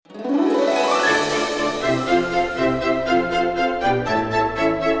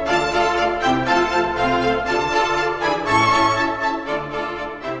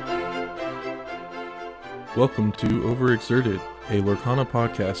Welcome to Overexerted, a Lorcana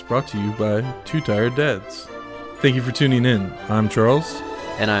podcast brought to you by Two Tired Dads. Thank you for tuning in. I'm Charles.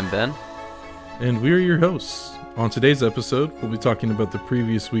 And I'm Ben. And we are your hosts. On today's episode, we'll be talking about the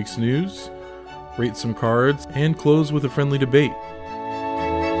previous week's news, rate some cards, and close with a friendly debate.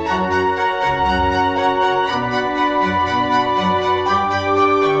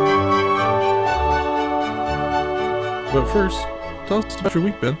 But first, tell us about your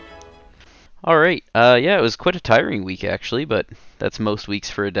week, Ben. Alright, it was quite a tiring week actually, but that's most weeks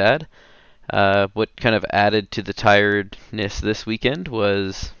for a dad. What kind of added to the tiredness this weekend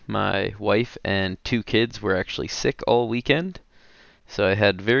was my wife and two kids were actually sick all weekend, so I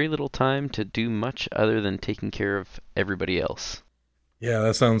had very little time to do much other than taking care of everybody else. Yeah,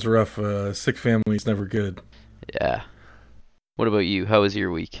 that sounds rough. Sick family is never good. Yeah. What about you? How was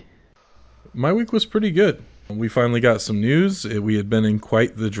your week? My week was pretty good. We finally got some news. We had been in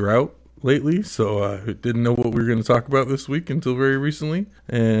quite the drought lately, so didn't know what we were going to talk about this week until very recently,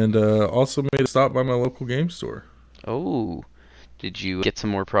 and also made a stop by my local game store. Oh, did you get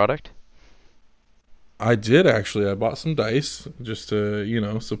some more product? I did, actually. I bought some dice just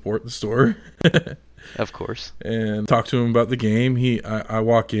to, support the store. Of course. And talk to him about the game. I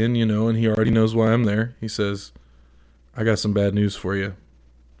walk in, and he already knows why I'm there. He says, "I got some bad news for you.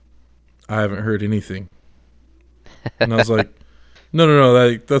 I haven't heard anything." And I was like,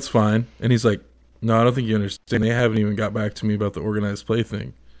 No, that's fine. And he's like, "No, I don't think you understand. They haven't even got back to me about the organized play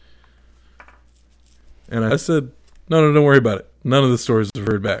thing." And I said, No, don't worry about it. None of the stores have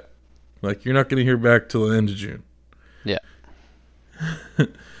heard back. Like, you're not going to hear back till the end of June. Yeah.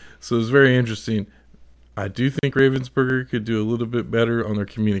 So it was very interesting. I do think Ravensburger could do a little bit better on their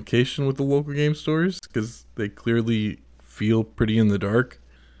communication with the local game stores because they clearly feel pretty in the dark.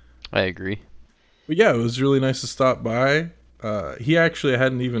 I agree. But yeah, it was really nice to stop by. He actually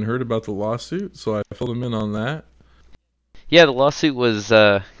hadn't even heard about the lawsuit, so I filled him in on that. Yeah, the lawsuit was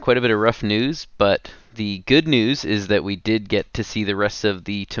quite a bit of rough news, but the good news is that we did get to see the rest of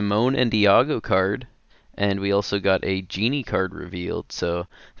the Timon and Iago card, and we also got a Genie card revealed, so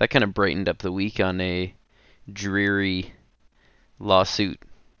that kind of brightened up the week on a dreary lawsuit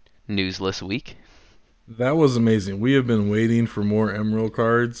newsless week. That was amazing. We have been waiting for more Emerald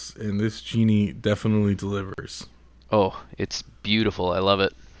cards, and this Genie definitely delivers. Oh, it's beautiful. I love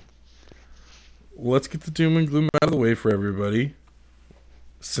it. Let's get the doom and gloom out of the way for everybody.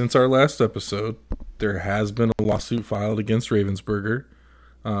 Since our last episode, there has been a lawsuit filed against Ravensburger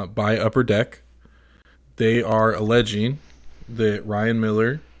by Upper Deck. They are alleging that Ryan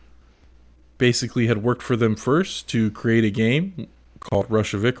Miller basically had worked for them first to create a game called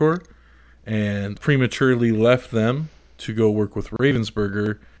Rush of Ichor and prematurely left them to go work with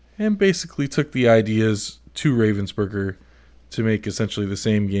Ravensburger and basically took the ideas to Ravensburger to make essentially the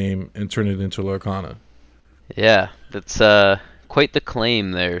same game and turn it into Lorcana. Yeah, that's quite the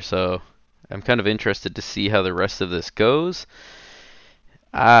claim there, so I'm kind of interested to see how the rest of this goes.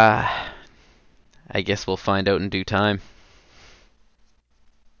 I guess we'll find out in due time.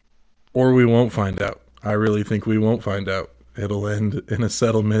 Or we won't find out. I really think we won't find out. It'll end in a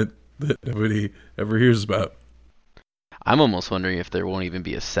settlement that nobody ever hears about. I'm almost wondering if there won't even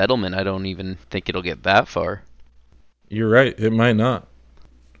be a settlement. I don't even think it'll get that far. You're right, it might not.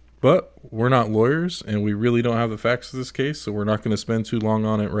 But we're not lawyers, and we really don't have the facts of this case, so we're not going to spend too long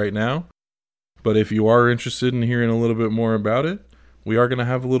on it right now. But if you are interested in hearing a little bit more about it, we are going to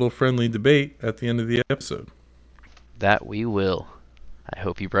have a little friendly debate at the end of the episode. That we will. I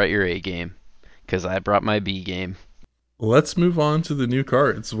hope you brought your A game, because I brought my B game. Let's move on to the new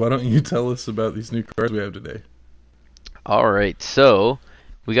cards. Why don't you tell us about these new cards we have today? Alright, so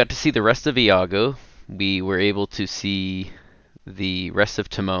we got to see the rest of Iago. We were able to see the rest of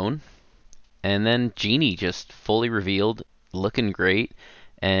Timon. And then Genie just fully revealed, looking great.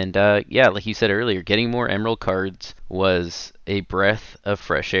 And like you said earlier, getting more Emerald cards was a breath of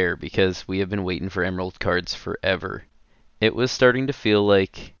fresh air because we have been waiting for Emerald cards forever. It was starting to feel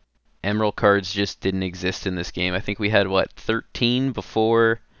like Emerald cards just didn't exist in this game. I think we had, 13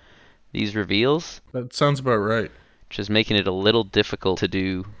 before these reveals? That sounds about right. Just making it a little difficult to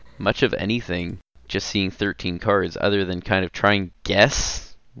do much of anything, just seeing 13 cards, other than kind of try and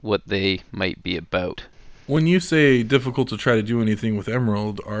guess what they might be about. When you say difficult to try to do anything with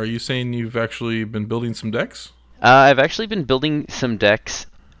Emerald, are you saying you've actually been building some decks? I've actually been building some decks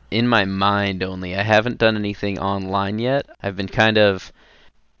in my mind only. I haven't done anything online yet. I've been kind of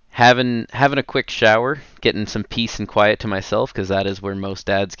having a quick shower, getting some peace and quiet to myself, because that is where most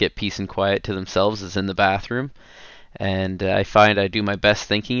dads get peace and quiet to themselves, is in the bathroom. And I find I do my best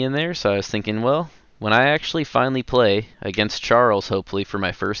thinking in there, so I was thinking, well, when I actually finally play against Charles, hopefully, for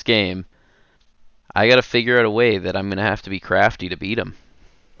my first game, I gotta figure out a way that I'm gonna have to be crafty to beat him.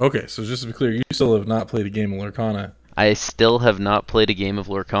 Okay, so just to be clear, you still have not played a game of Lorcana. I still have not played a game of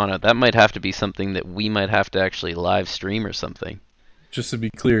Lorcana. That might have to be something that we might have to actually live stream or something. Just to be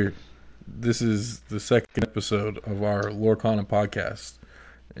clear, this is the second episode of our Lorcana podcast,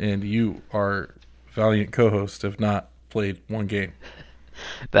 and you, our valiant co-host, have not played one game.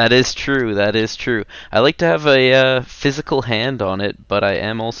 That is true. That is true. I like to have a physical hand on it, but I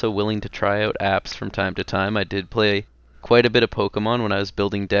am also willing to try out apps from time to time. I did play quite a bit of Pokemon when I was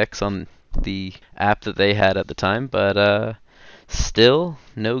building decks on the app that they had at the time, but still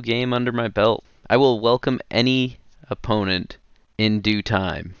no game under my belt. I will welcome any opponent in due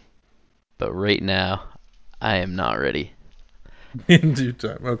time, but right now I am not ready. In due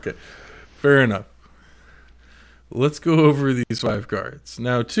time. Okay, fair enough. Let's go over these 5 cards.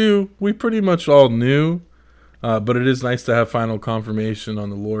 Now, 2, we pretty much all knew, but it is nice to have final confirmation on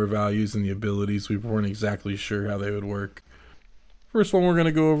the lore values and the abilities. We weren't exactly sure how they would work. First one we're going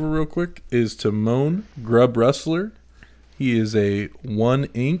to go over real quick is Timon, Grub Rustler. He is a 1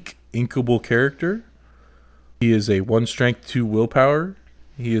 ink, inkable character. He is a 1 strength, 2 willpower.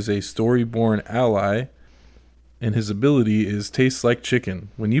 He is a Storyborn ally. And his ability is Tastes Like Chicken.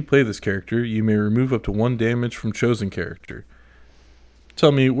 When you play this character, you may remove up to 1 damage from chosen character.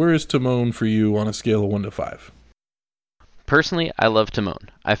 Tell me, where is Timon for you on a scale of 1 to 5? Personally, I love Timon.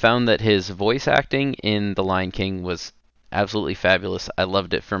 I found that his voice acting in The Lion King was absolutely fabulous. I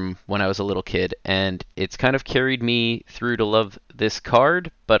loved it from when I was a little kid, and it's kind of carried me through to love this card,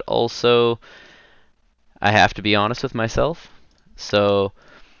 but also I have to be honest with myself. So,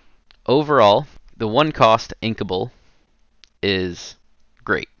 overall, the 1 cost inkable is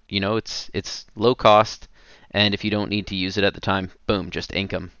great. You know, it's low cost, and if you don't need to use it at the time, boom, just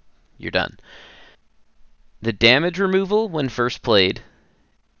ink them. You're done. The damage removal when first played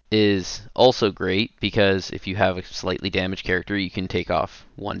is also great because if you have a slightly damaged character, you can take off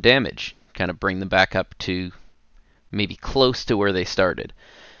 1 damage, kind of bring them back up to maybe close to where they started.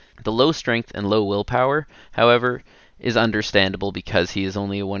 The low strength and low willpower, however, is understandable because he is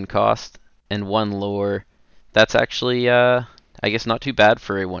only a 1 cost and 1 lore. That's actually, I guess, not too bad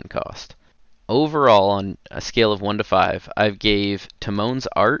for a 1 cost. Overall, on a scale of 1 to 5, I've gave Timon's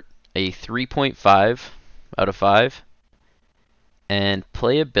art a 3.5 out of 5. And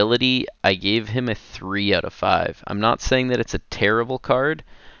playability, I gave him a 3 out of 5. I'm not saying that it's a terrible card,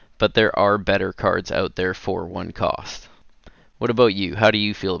 but there are better cards out there for 1 cost. What about you? How do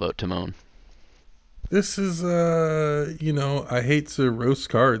you feel about Timon? This is, I hate to roast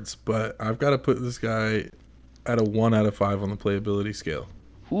cards, but I've got to put this guy at a 1 out of 5 on the playability scale.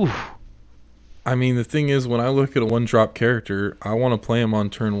 Ooh. I mean, the thing is, when I look at a 1-drop character, I want to play him on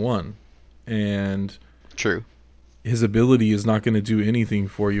turn 1. And True. his ability is not going to do anything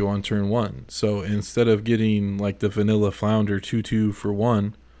for you on turn 1. So instead of getting like the vanilla Flounder 2-2 for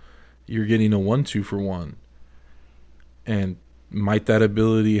 1, you're getting a 1-2 for 1. And might that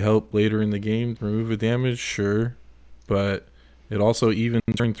ability help later in the game remove a damage? Sure. But it also, even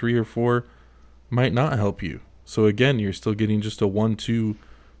turn 3 or 4, might not help you. So again, you're still getting just a 1-2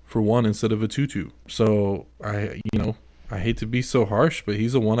 for 1 instead of a 2-2. So I hate to be so harsh, but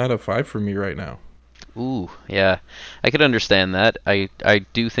he's a 1 out of 5 for me right now. Ooh, yeah. I could understand that. I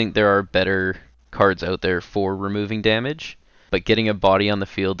do think there are better cards out there for removing damage, but getting a body on the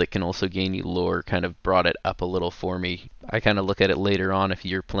field that can also gain you lore kind of brought it up a little for me. I kind of look at it later on if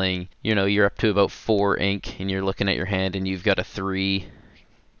you're playing, you're up to about 4 ink and you're looking at your hand and you've got a 3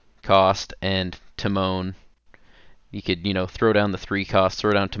 cost and Timon. You could, throw down the 3 cost,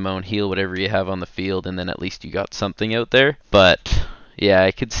 throw down Timon, heal whatever you have on the field, and then at least you got something out there. But, yeah,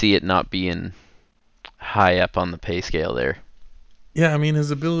 I could see it not being high up on the pay scale there. Yeah, I mean,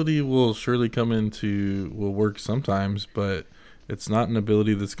 his ability will surely will work sometimes, but it's not an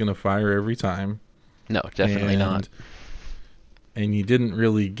ability that's going to fire every time. No, definitely not. And you didn't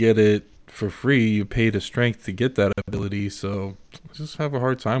really get it for free. You paid a strength to get that ability, so just have a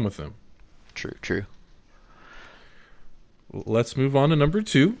hard time with him. True. Let's move on to number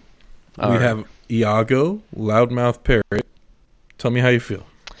 2. All we right. have Iago, Loudmouth Parrot. Tell me how you feel.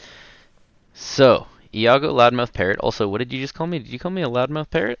 So, Iago, Loudmouth Parrot. Also, what did you just call me? Did you call me a Loudmouth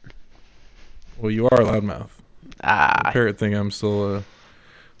Parrot? Well, you are a Loudmouth. Ah. The parrot thing, I'm still,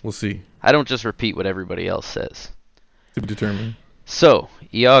 we'll see. I don't just repeat what everybody else says. To be determined. So,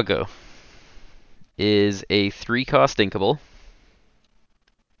 Iago is a 3-cost inkable.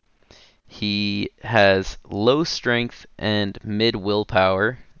 He has low strength and mid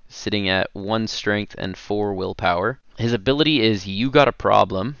willpower, sitting at 1 strength and 4 willpower. His ability is You Got a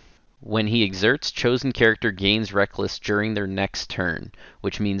Problem. When he exerts, chosen character gains Reckless during their next turn,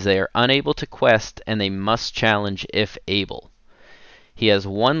 which means they are unable to quest and they must challenge if able. He has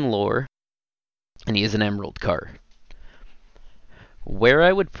 1 lore, and he is an Emerald card. Where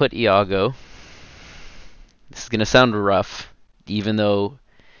I would put Iago, this is going to sound rough, even though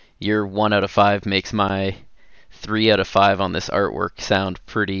your 1 out of 5 makes my 3 out of 5 on this artwork sound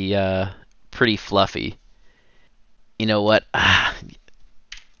pretty fluffy. You know what?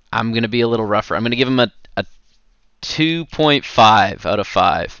 I'm going to be a little rougher. I'm going to give him a 2.5 out of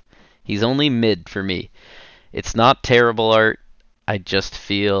 5. He's only mid for me. It's not terrible art. I just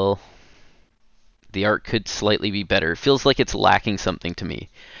feel the art could slightly be better. It feels like it's lacking something to me.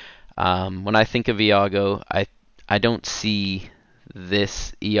 When I think of Iago, I don't see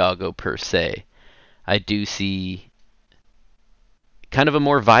this Iago per se. I do see kind of a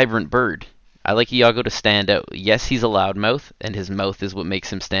more vibrant bird. I like Iago to stand out. Yes, he's a loudmouth, and his mouth is what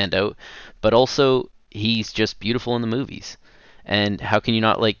makes him stand out, but also he's just beautiful in the movies. And how can you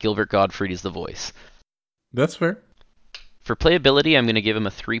not like Gilbert Gottfried as the voice? That's fair. For playability, I'm going to give him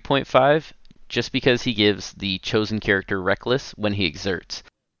a 3.5, just because he gives the chosen character Reckless when he exerts.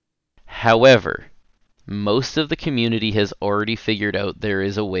 However, most of the community has already figured out there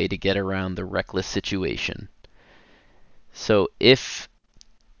is a way to get around the Reckless situation. So if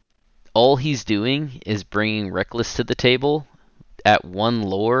all he's doing is bringing Reckless to the table at 1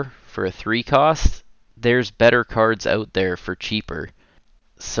 lore for a 3 cost, there's better cards out there for cheaper.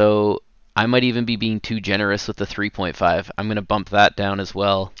 So I might even be being too generous with the 3.5. I'm going to bump that down as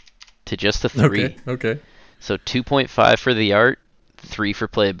well to just a 3. Okay. So 2.5 for the art, 3 for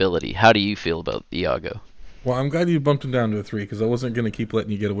playability. How do you feel about Iago? Well, I'm glad you bumped him down to a 3 because I wasn't going to keep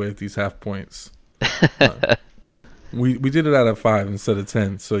letting you get away with these half points. We did it out of 5 instead of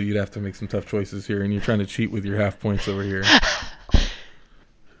 10, so you'd have to make some tough choices here, and you're trying to cheat with your half points over here.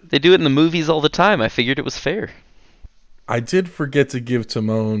 They do it in the movies all the time. I figured it was fair. I did forget to give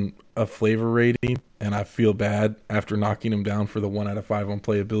Timon a flavor rating, and I feel bad after knocking him down for the 1 out of 5 on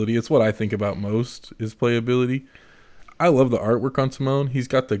playability. It's what I think about most is playability. I love the artwork on Timon. He's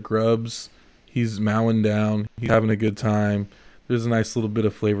got the grubs. He's mowing down. He's having a good time. There's a nice little bit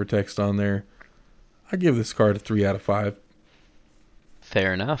of flavor text on there. I give this card a 3 out of 5.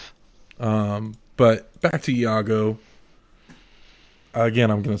 Fair enough. But back to Iago.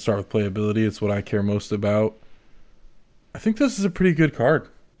 Again, I'm going to start with playability. It's what I care most about. I think this is a pretty good card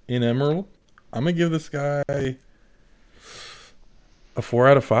in Emerald. I'm going to give this guy a 4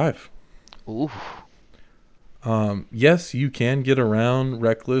 out of 5. Ooh. Yes, you can get around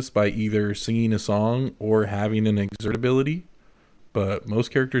Reckless by either singing a song or having an exert ability, but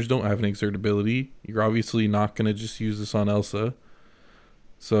most characters don't have an exert ability. You're obviously not going to just use this on Elsa.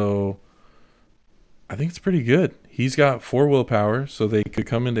 So I think it's pretty good. He's got 4 willpower, so they could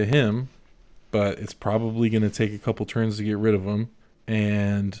come into him, but it's probably going to take a couple turns to get rid of him.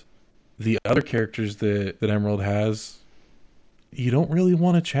 And the other characters that Emerald has, you don't really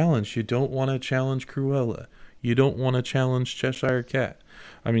want to challenge. You don't want to challenge Cruella. You don't want to challenge Cheshire Cat.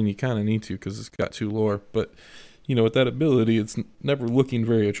 I mean, you kind of need to because it's got 2 lore, but you know, with that ability, it's never looking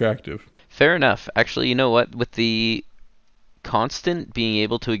very attractive. Fair enough. Actually, you know what? With the constant being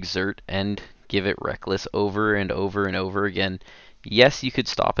able to exert and give it Reckless over and over and over again, yes, you could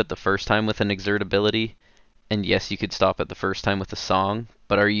stop it the first time with an exert ability, and yes, you could stop it the first time with a song,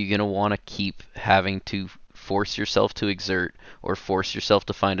 but are you going to want to keep having to force yourself to exert or force yourself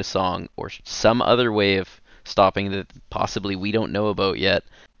to find a song or some other way of stopping that possibly we don't know about yet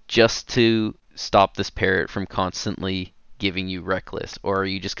just to stop this parrot from constantly giving you Reckless? Or are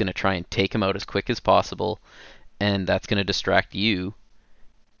you just going to try and take him out as quick as possible, and that's going to distract you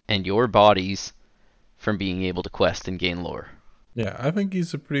and your bodies from being able to quest and gain lore? Yeah, I think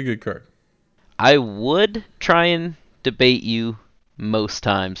he's a pretty good card. I would try and debate you most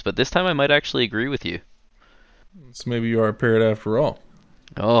times, but this time I might actually agree with you. So maybe you are a parrot after all.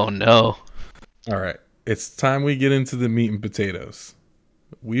 Oh no. All right. It's time we get into the meat and potatoes.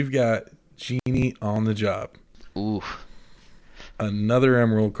 We've got Genie on the job. Ooh. Another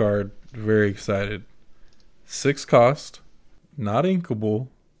Emerald card. Very excited. 6 cost. Not inkable.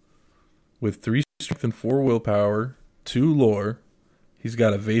 With 3 strength and 4 willpower. 2 lore. He's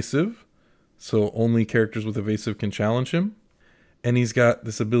got evasive. So only characters with evasive can challenge him. And he's got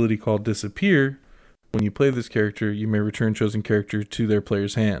this ability called Disappear. When you play this character, you may return chosen character to their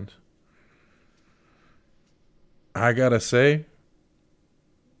player's hand. I gotta say,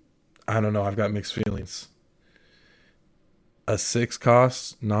 I don't know. I've got mixed feelings. A 6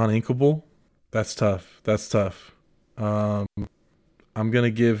 cost, non-inkable. That's tough. I'm gonna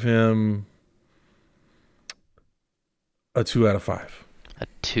give him a 2 out of 5. A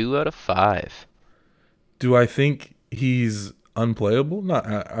 2 out of 5. Do I think he's unplayable? Not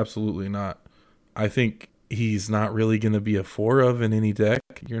absolutely not. I think he's not really going to be a 4 of in any deck.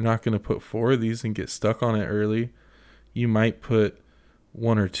 You're not going to put 4 of these and get stuck on it early. You might put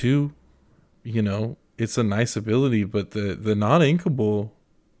 1 or 2. It's a nice ability, but the non-inkable,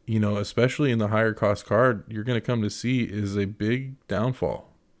 especially in the higher cost card, you're going to come to see is a big downfall.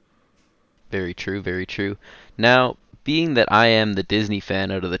 Very true, very true. Now, being that I am the Disney fan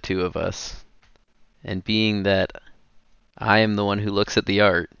out of the two of us, and being that I am the one who looks at the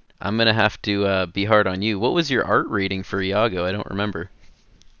art, I'm going to have to be hard on you. What was your art rating for Iago? I don't remember.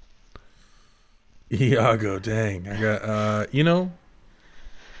 Iago, dang. I got,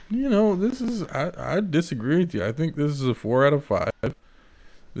 this is, I disagree with you. I think this is a 4 out of 5.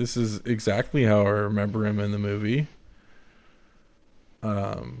 This is exactly how I remember him in the movie.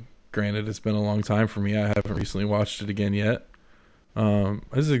 Granted, it's been a long time for me. I haven't recently watched it again yet.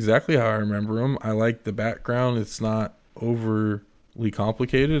 This is exactly how I remember him. I like the background. It's not overly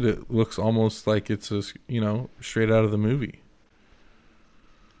complicated. It looks almost like it's straight out of the movie.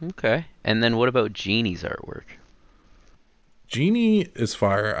 Okay. And then what about Genie's artwork? Genie is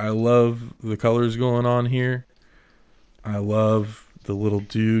fire. I love the colors going on here. I love the little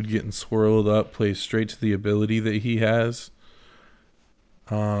dude getting swirled up, plays straight to the ability that he has.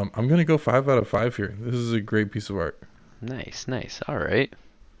 I'm going to go 5 out of 5 here. This is a great piece of art. Nice, nice. All right.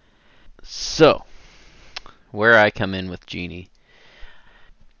 So, where I come in with Genie,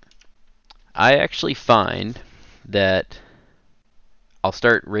 I actually find that I'll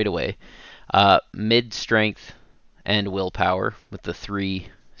start right away. Mid strength and willpower with the 3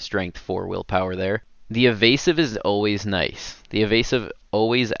 strength, 4 willpower there. The evasive is always nice. The evasive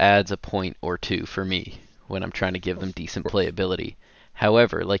always adds a point or 2 for me when I'm trying to give them decent playability.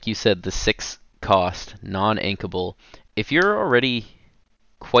 However, like you said, the 6 cost, non-inkable, if you're already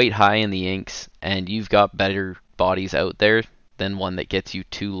quite high in the inks and you've got better bodies out there than one that gets you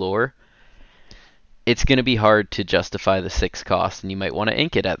 2 lore, it's going to be hard to justify the 6 cost, and you might want to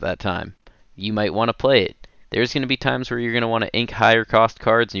ink it at that time. You might want to play it. There's going to be times where you're going to want to ink higher cost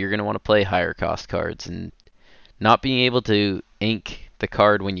cards, and you're going to want to play higher cost cards, and not being able to ink the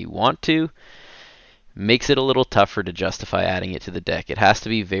card when you want to makes it a little tougher to justify adding it to the deck. It has to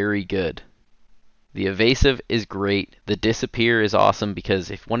be very good. The evasive is great. The disappear is awesome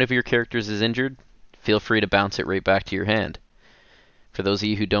because if one of your characters is injured, feel free to bounce it right back to your hand. For those of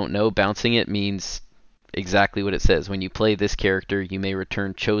you who don't know, bouncing it means exactly what it says. When you play this character, you may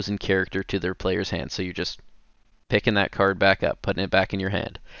return chosen character to their player's hand. So you're just picking that card back up, putting it back in your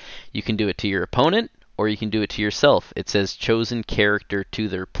hand. You can do it to your opponent, or you can do it to yourself. It says chosen character to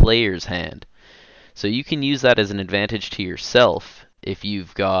their player's hand. So you can use that as an advantage to yourself if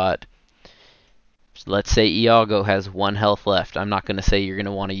you've got, let's say Iago has 1 health left. I'm not going to say you're going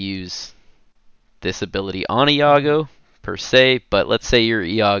to want to use this ability on Iago per se, but let's say your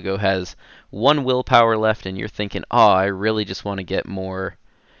Iago has 1 willpower left and you're thinking, oh, I really just want to get more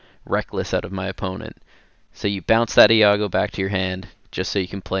reckless out of my opponent. So you bounce that Iago back to your hand just so you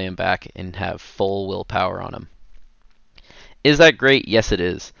can play him back and have full willpower on him. Is that great? Yes, it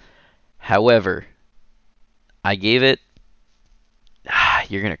is. However, I gave it,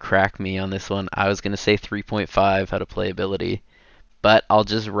 you're going to crack me on this one. I was going to say 3.5 out of playability, but I'll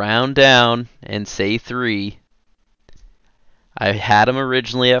just round down and say 3. I had him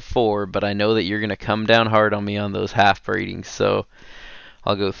originally at 4, but I know that you're going to come down hard on me on those half ratings, so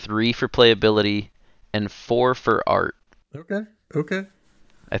I'll go 3 for playability and 4 for art. Okay.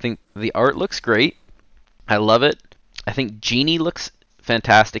 I think the art looks great. I love it. I think Genie looks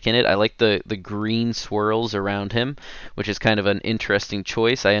fantastic in it. I like the green swirls around him, which is kind of an interesting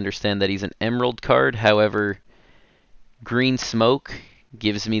choice. I understand that he's an emerald card. However, green smoke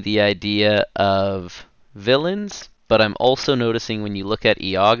gives me the idea of villains, but I'm also noticing when you look at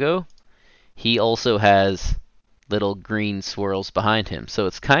Iago, he also has little green swirls behind him. So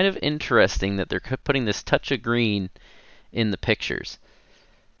it's kind of interesting that they're putting this touch of green in the pictures.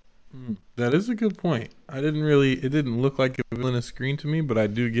 That is a good point. It didn't look like a villainous green to me, but I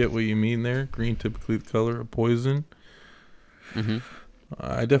do get what you mean there. Green, typically the color of poison. Mm-hmm.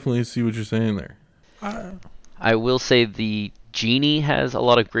 I definitely see what you're saying there. I will say the Genie has a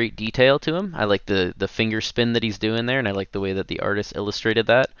lot of great detail to him. I like the finger spin that he's doing there, and I like the way that the artist illustrated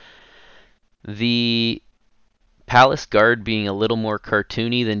that. The Palace Guard being a little more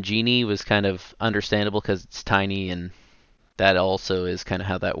cartoony than Genie was kind of understandable because it's tiny, and that also is kind of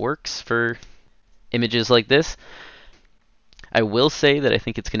how that works for images like this. I will say that I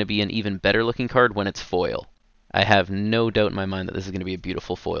think it's going to be an even better looking card when it's foil. I have no doubt in my mind that this is going to be a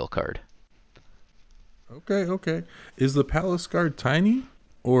beautiful foil card. Okay. Is the Palace Guard tiny?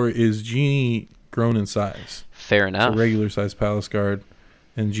 Or is Genie grown in size? Fair It's a enough. regular size Palace Guard,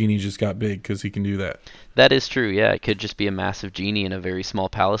 and Genie just got big because he can do that. That is true, yeah. It could just be a massive genie in a very small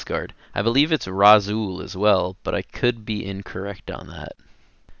palace guard. I believe it's Razul as well, but I could be incorrect on that.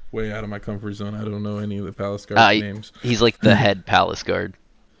 Way out of my comfort zone. I don't know any of the Palace Guard names. He's like the head palace guard.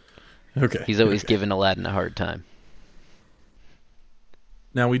 Okay. He's always okay. giving Aladdin a hard time.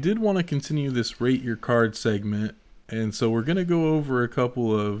 Now, we did want to continue this Rate Your Card segment, and so we're going to go over a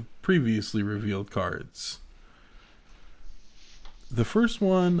couple of previously revealed cards. The first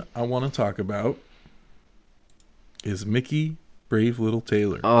one I want to talk about is Mickey Brave Little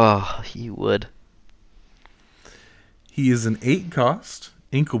Tailor. Oh, you would. He is an 8 cost,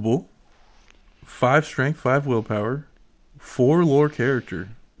 inkable, 5 strength, 5 willpower, 4 lore character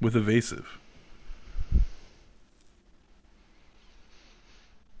with evasive.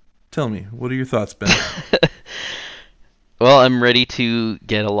 Tell me, what are your thoughts, Ben? Well, I'm ready to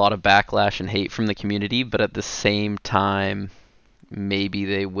get a lot of backlash and hate from the community, but at the same time, maybe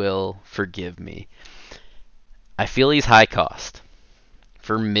they will forgive me. I feel he's high cost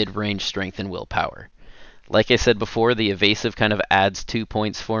for mid-range strength and willpower. Like I said before, the evasive kind of adds 2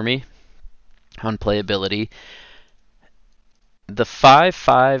 points for me on playability. The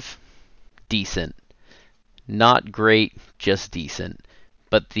 5/5, decent. Not great, just decent.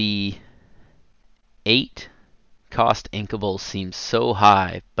 But the 8 cost inkable seems so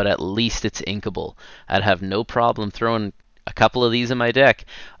high, but at least it's inkable. I'd have no problem throwing a couple of these in my deck.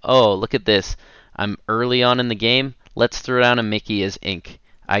 Oh, look at this. I'm early on in the game. Let's throw down a Mickey as ink.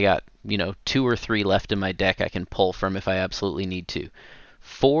 I got, 2 or 3 left in my deck I can pull from if I absolutely need to.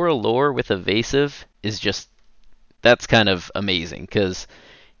 4 lore with evasive is just, that's kind of amazing, because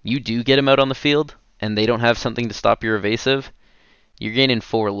you do get them out on the field, and they don't have something to stop your evasive, you're gaining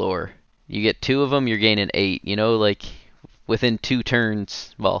 4 lore. You get 2 of them, you're gaining 8. Like within 2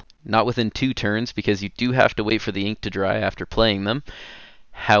 turns. Well, not within 2 turns, because you do have to wait for the ink to dry after playing them.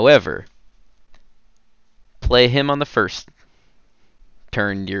 However, play him on the first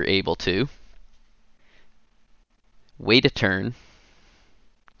turn you're able to. Wait a turn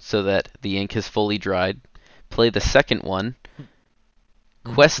so that the ink has fully dried. Play the second one.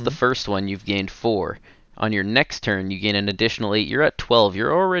 Quest the first one, you've gained 4. On your next turn, you gain an additional 8. You're at 12.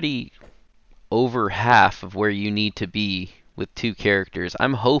 You're already over half of where you need to be with 2 characters.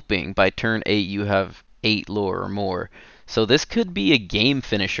 I'm hoping by turn 8 you have 8 lore or more. So this could be a game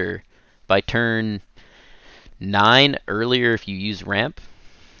finisher by turn 9 earlier if you use ramp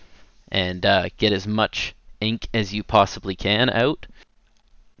and get as much ink as you possibly can out.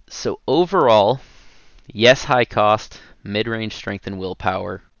 So overall, yes, high cost, mid-range strength and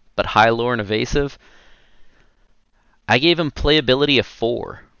willpower, but high lore and evasive. I gave him playability of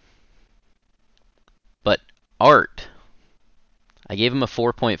 4. But art, I gave him a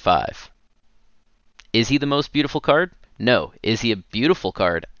 4.5. Is he the most beautiful card? No. Is he a beautiful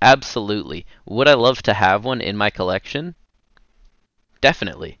card? Absolutely. Would I love to have one in my collection?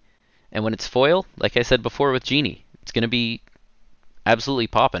 Definitely. And when it's foil, like I said before with Genie, it's going to be absolutely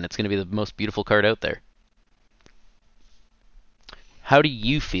poppin'. It's going to be the most beautiful card out there. How do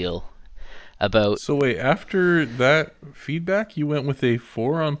you feel about... So wait, after that feedback, you went with a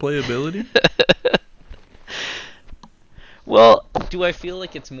 4 on playability? Well, do I feel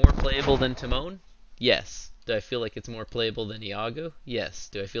like it's more playable than Timon? Yes. Do I feel like it's more playable than Iago? Yes.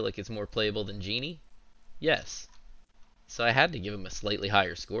 Do I feel like it's more playable than Genie? Yes. So I had to give him a slightly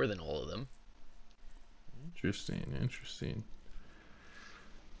higher score than all of them. Interesting.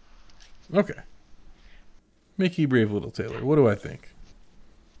 Okay. Mickey Brave Little Tailor, what do I think?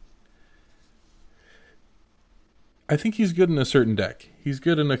 I think he's good in a certain deck. He's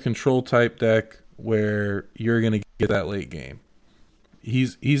good in a control type deck where you're going to get that late game.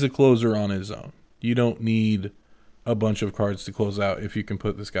 He's a closer on his own. You don't need a bunch of cards to close out if you can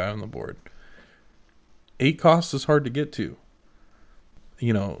put this guy on the board. 8 costs is hard to get to.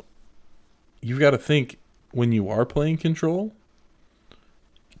 You've got to think when you are playing control,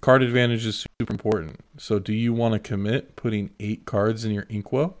 card advantage is super important. So do you want to commit putting 8 cards in your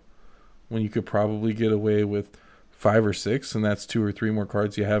Inkwell when you could probably get away with 5 or 6, and that's 2 or 3 more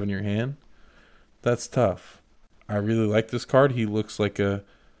cards you have in your hand? That's tough. I really like this card. He looks like a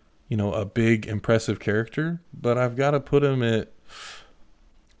big, impressive character, but I've got to put him at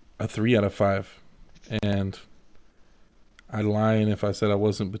a 3 out of 5. And I'd lie if I said I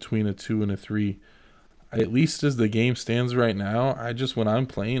wasn't between a 2 and a 3. At least as the game stands right now, when I'm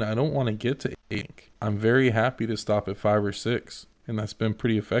playing, I don't want to get to 8. I'm very happy to stop at 5 or 6, and that's been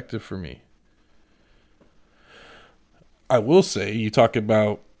pretty effective for me. I will say, you talk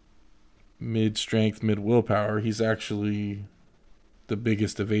about mid-strength, mid-willpower, he's actually the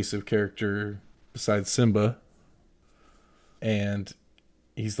biggest evasive character besides Simba, and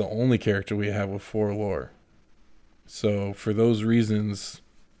he's the only character we have with 4 lore. So for those reasons,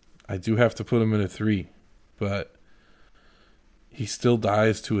 I do have to put him at a 3. But he still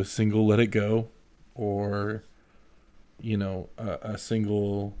dies to a single let it go, or, a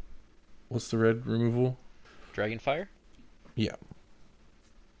single, what's the red removal? Dragonfire? Yeah.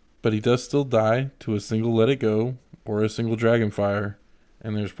 But he does still die to a single let it go, or a single Dragonfire,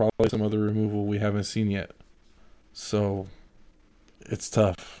 and there's probably some other removal we haven't seen yet. So it's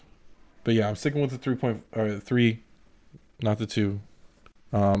tough. But yeah, I'm sticking with the 3, not the 2.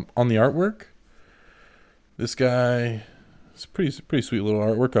 On the artwork, this guy, it's pretty sweet little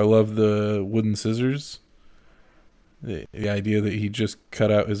artwork. I love the wooden scissors. The idea that he just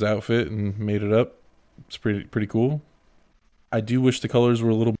cut out his outfit and made it up. It's pretty cool. I do wish the colors were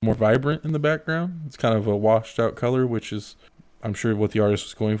a little more vibrant in the background. It's kind of a washed out color, which is, I'm sure, what the artist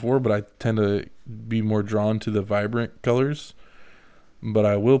was going for, but I tend to be more drawn to the vibrant colors. But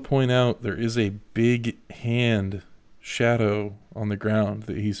I will point out there is a big hand shadow on the ground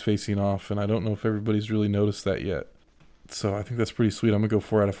that he's facing off, and I don't know if everybody's really noticed that yet. So I think that's pretty sweet. I'm going to go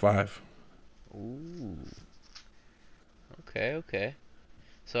 4 out of 5. Ooh. Okay.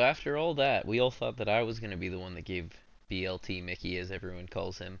 So after all that, we all thought that I was going to be the one that gave BLT Mickey, as everyone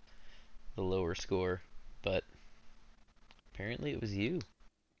calls him, the lower score, but apparently it was you.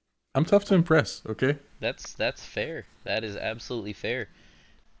 I'm tough to impress, okay? That's fair. That is absolutely fair.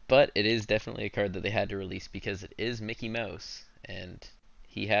 But it is definitely a card that they had to release because it is Mickey Mouse, and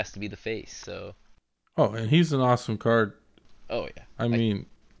he has to be the face, so... Oh, and he's an awesome card. Oh, yeah. I mean,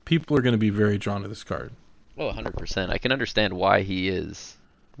 people are going to be very drawn to this card. Oh, 100%. I can understand why he is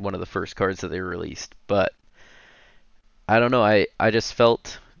one of the first cards that they released, but I don't know. I just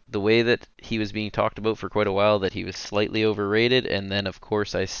felt the way that he was being talked about for quite a while that he was slightly overrated, and then, of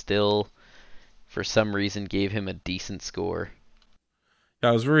course, I still, for some reason, gave him a decent score. Yeah,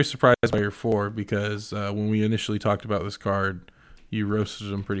 I was very surprised by your 4 because when we initially talked about this card, you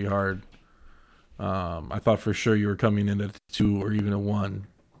roasted him pretty hard. I thought for sure you were coming in at a 2 or even a 1.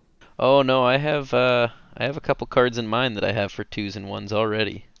 Oh no, I have a couple cards in mind that I have for 2s and 1s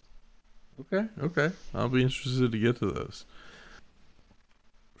already. Okay. I'll be interested to get to those.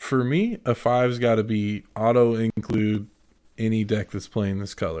 For me, a 5's got to be auto include any deck that's playing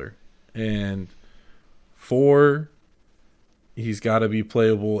this color. And 4, he's got to be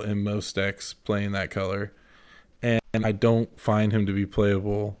playable in most decks playing that color. And I don't find him to be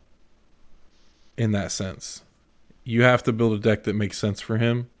playable in that sense. You have to build a deck that makes sense for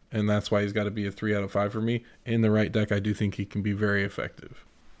him, and that's why he's got to be a 3 out of 5 for me. In the right deck, I do think he can be very effective.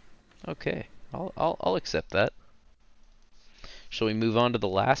 Okay, I'll accept that. Shall we move on to the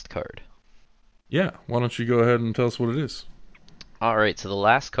last card? Yeah, why don't you go ahead and tell us what it is? Alright, so the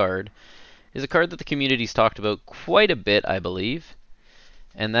last card is a card that the community's talked about quite a bit, I believe,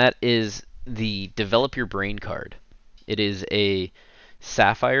 and that is the Develop Your Brain card. It is a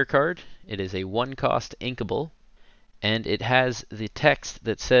Sapphire card, it is a 1-cost inkable, and it has the text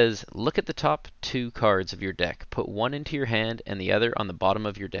that says, look at the top 2 cards of your deck, put one into your hand and the other on the bottom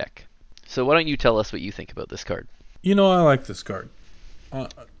of your deck. So why don't you tell us what you think about this card? I like this card.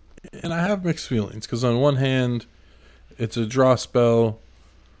 And I have mixed feelings, because on one hand, it's a draw spell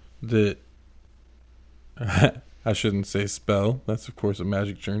that... I shouldn't say spell. That's, of course, a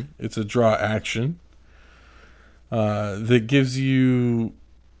magic turn. It's a draw action that gives you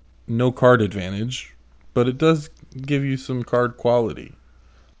no card advantage, but it does give you some card quality.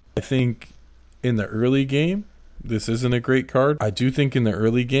 I think in the early game, this isn't a great card. I do think in the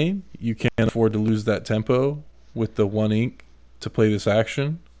early game, you can't afford to lose that tempo with the 1 ink to play this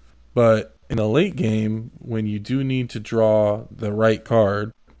action. But in the late game, when you do need to draw the right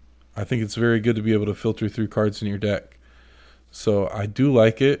card, I think it's very good to be able to filter through cards in your deck. So I do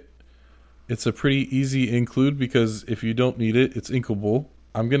like it. It's a pretty easy include because if you don't need it, it's inkable.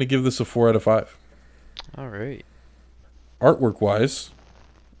 I'm going to give this a 4 out of 5. All right. Artwork-wise,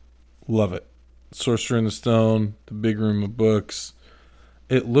 love it. Sorcerer in the Stone, the big room of books.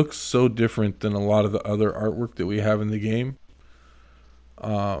 It looks so different than a lot of the other artwork that we have in the game.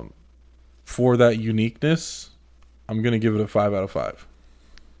 For that uniqueness, I'm going to give it a 5 out of 5.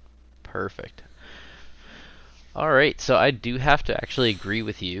 Perfect. Alright, so I do have to actually agree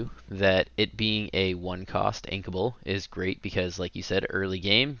with you that it being a 1-cost inkable is great because, like you said, early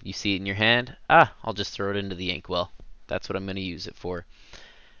game, you see it in your hand, I'll just throw it into the inkwell. That's what I'm going to use it for.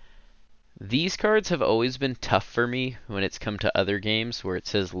 These cards have always been tough for me when it's come to other games where it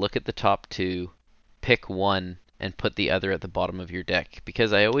says look at the top 2, pick one, and put the other at the bottom of your deck,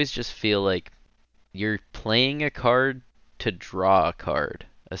 because I always just feel like you're playing a card to draw a card,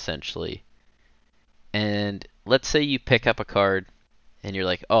 essentially. And let's say you pick up a card and you're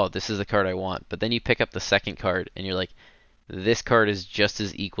like, oh, this is the card I want. But then you pick up the second card and you're like, this card is just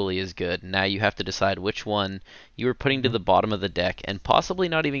as equally as good. Now you have to decide which one you are putting to Mhm. the bottom of the deck and possibly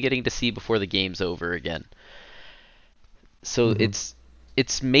not even getting to see before the game's over again. So Mhm.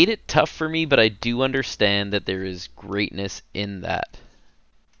 it's made it tough for me, but I do understand that there is greatness in that.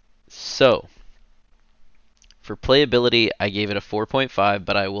 So, for playability, I gave it a 4.5,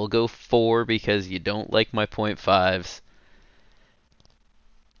 but I will go 4 because you don't like my point .5s.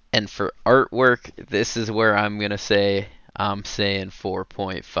 And for artwork, this is where I'm going to say I'm saying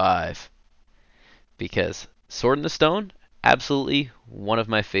 4.5 because Sword in the Stone, absolutely one of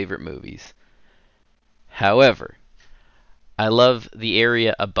my favorite movies. However, I love the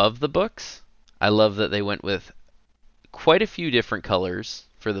area above the books. I love that they went with quite a few different colors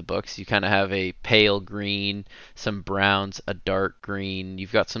for the books. You kind of have a pale green, some browns, a dark green.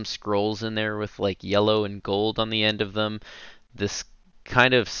 You've got some scrolls in there with like yellow and gold on the end of them. This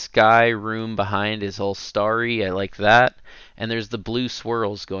kind of sky room behind is all starry. I like that. And there's the blue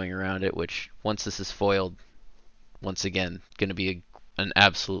swirls going around it, which once this is foiled, once again, going to be an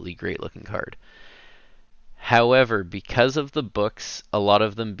absolutely great looking card. However, because of the books, a lot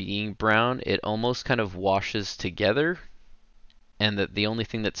of them being brown, it almost kind of washes together, and that the only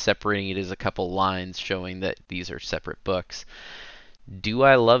thing that's separating it is a couple lines showing that these are separate books. Do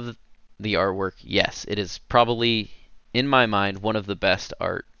I love the artwork? Yes, it is probably, in my mind, one of the best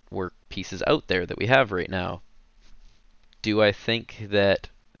artwork pieces out there that we have right now. Do I think that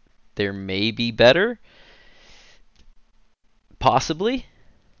there may be better? Possibly.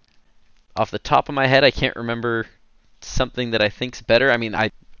 Off the top of my head, I can't remember something that I think's better. I mean,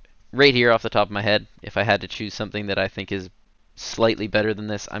 I right here off the top of my head, if I had to choose something that I think is slightly better than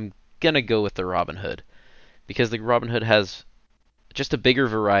this, I'm gonna go with the Robin Hood because the Robin Hood has just a bigger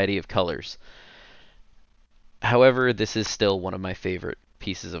variety of colors. However, this is still one of my favorite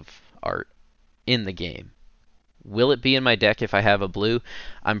pieces of art in the game. Will it be in my deck if I have a blue?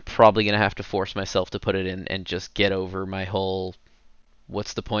 I'm probably gonna have to force myself to put it in and just get over my whole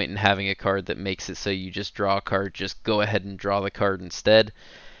what's the point in having a card that makes it so you just draw a card, just go ahead and draw the card instead.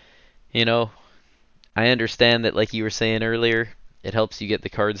 You know, I understand that, like you were saying earlier, it helps you get the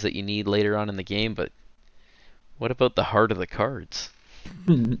cards that you need later on in the game, but what about the heart of the cards?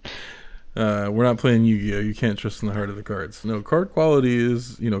 We're not playing Yu-Gi-Oh. You can't trust in the heart of the cards. No, card quality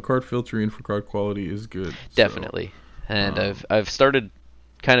is, card filtering for card quality is good. So, Definitely. And um, I've started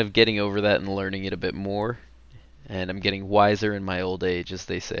kind of getting over that and learning it a bit more, and I'm getting wiser in my old age, as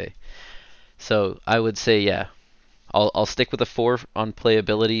they say. So I would say, yeah, I'll stick with a 4 on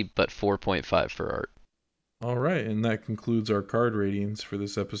playability, but 4.5 for art. all right, and that concludes our card ratings for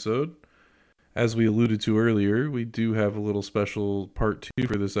this episode. As we alluded to earlier, we do have a little special part 2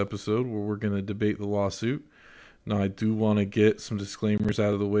 for this episode where we're going to debate the lawsuit. Now, I do want to get some disclaimers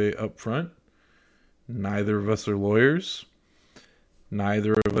out of the way up front. Neither of us are lawyers.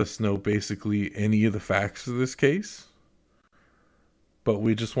 Neither of us know basically any of the facts of this case. But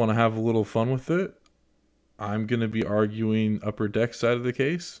we just want to have a little fun with it. I'm going to be arguing Upper Deck side of the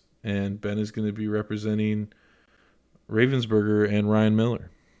case, and Ben is going to be representing Ravensburger and Ryan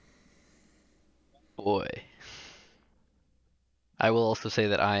Miller. Boy. I will also say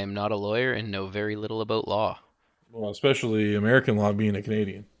that I am not a lawyer and know very little about law. Well, especially American law being a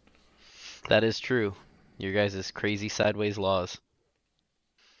Canadian. That is true. Your guys' crazy sideways laws.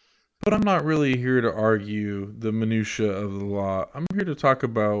 But I'm not really here to argue the minutia of the law. I'm here to talk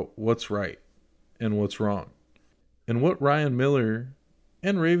about what's right and what's wrong. And what Ryan Miller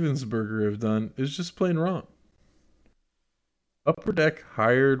and Ravensburger have done is just plain wrong. Upper Deck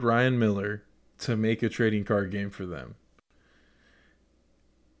hired Ryan Miller to make a trading card game for them.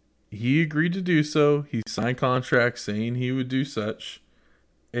 He agreed to do so. He signed contracts saying he would do such,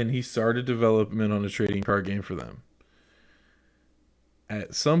 and he started development on a trading card game for them.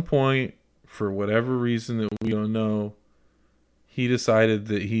 At some point, for whatever reason that we don't know, he decided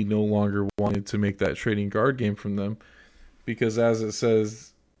that he no longer wanted to make that trading card game from them because, as it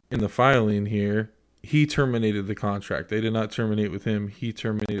says in the filing here, he terminated the contract. They did not terminate with him. He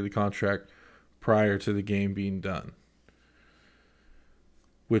terminated the contract prior to the game being done,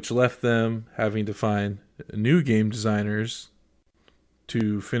 which left them having to find new game designers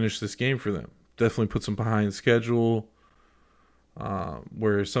to finish this game for them. Definitely puts them behind schedule,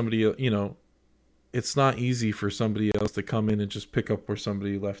 where somebody, it's not easy for somebody else to come in and just pick up where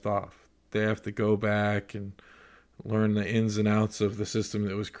somebody left off. They have to go back and learn the ins and outs of the system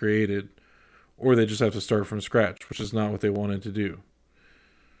that was created, or they just have to start from scratch, which is not what they wanted to do.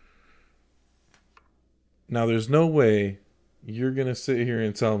 Now, there's no way you're going to sit here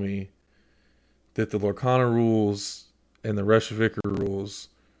and tell me that the Lorcana rules and the Reshavika rules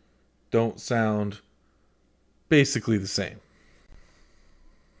don't sound basically the same.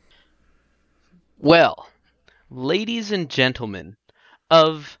 Well, ladies and gentlemen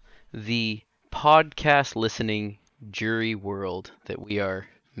of the podcast listening jury world that we are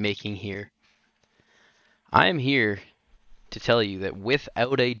making here, I am here to tell you that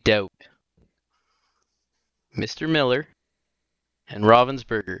without a doubt, Mr. Miller and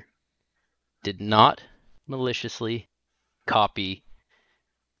Ravensburger did not maliciously copy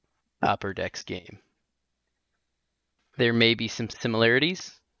Upper Deck's game. There may be some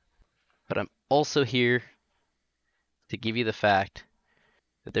similarities, but I'm also here to give you the fact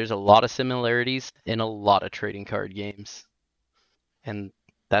that there's a lot of similarities in a lot of trading card games. And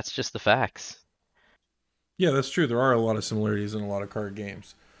that's just the facts. Yeah, that's true. There are a lot of similarities in a lot of card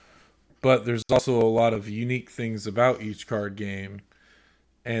games. But there's also a lot of unique things about each card game.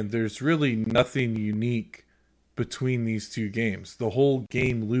 And there's really nothing unique between these two games. The whole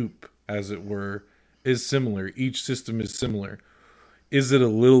game loop, as it were, is similar. Each system is similar. Is it a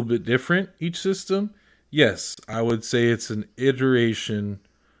little bit different, each system? Yes, I would say it's an iteration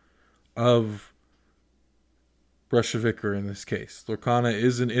of Russia-Vicar in this case. Lorcana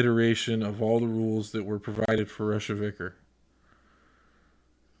is an iteration of all the rules that were provided for Russia-Vicar.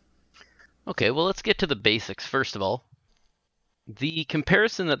 Okay, well, let's get to the basics first of all. The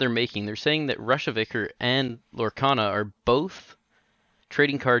comparison that they're making, they're saying that Russia-Vicar and Lorcana are both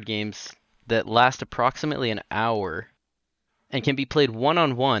trading card games that last approximately an hour and can be played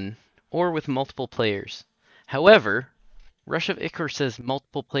one-on-one or with multiple players. However, Rush of Icar says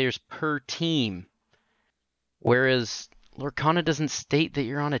multiple players per team, whereas Lorcana doesn't state that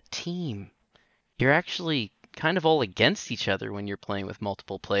you're on a team. You're actually kind of all against each other when you're playing with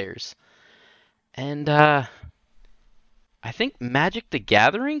multiple players. And I think Magic the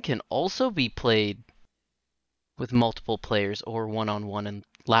Gathering can also be played with multiple players or one-on-one and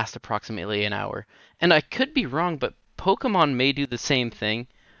last approximately an hour. And I could be wrong, but Pokemon may do the same thing.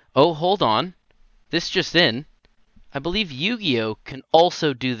 Oh, hold on. This just in. I believe Yu-Gi-Oh! Can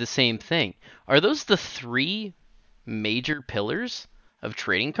also do the same thing. Are those the three major pillars of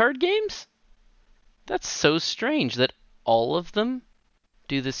trading card games? That's so strange that all of them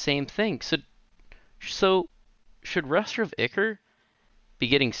do the same thing. So should Rush of Icar be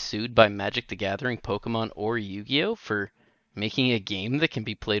getting sued by Magic the Gathering, Pokemon, or Yu-Gi-Oh! For making a game that can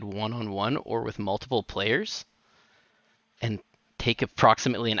be played one-on-one or with multiple players and take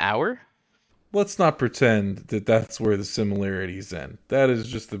approximately an hour? Let's not pretend that that's where the similarities end. That is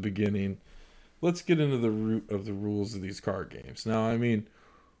just the beginning. Let's get into the root of the rules of these card games. Now, I mean,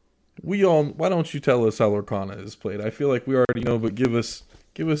 why don't you tell us how Lorcana is played? I feel like we already know, but give us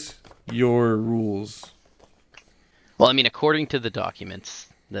your rules. Well, I mean, according to the documents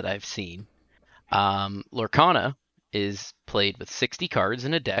that I've seen, Lorcana is played with 60 cards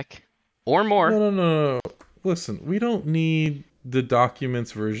in a deck or more. No. Listen, we don't need the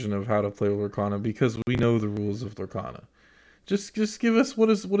documents version of how to play Lorcana because we know the rules of Lorcana. Just give us what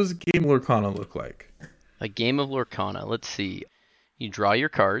does a game of Lorcana look like? A game of Lorcana. Let's see. You draw your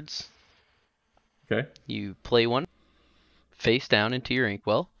cards. Okay. You play one face down into your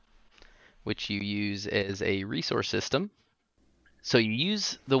inkwell, which you use as a resource system. So you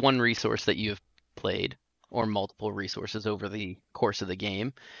use the one resource that you have played, or multiple resources over the course of the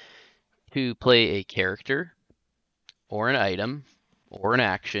game, to play a character, or an item, or an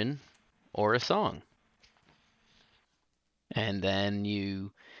action, or a song. And then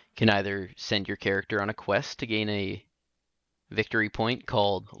you can either send your character on a quest to gain a victory point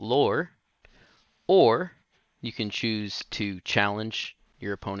called lore, or you can choose to challenge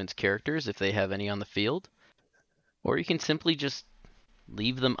your opponent's characters if they have any on the field, or you can simply just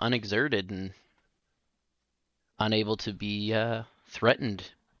leave them unexerted and unable to be threatened.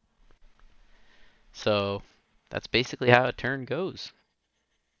 So that's basically how a turn goes.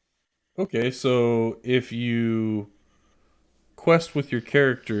 Okay, so if you quest with your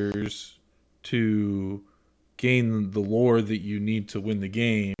characters to gain the lore that you need to win the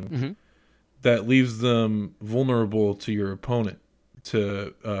game, Mm-hmm. that leaves them vulnerable to your opponent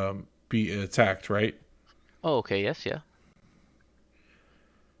to be attacked, right? Oh, okay, yes, yeah.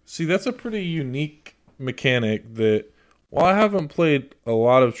 See, that's a pretty unique mechanic that, while I haven't played a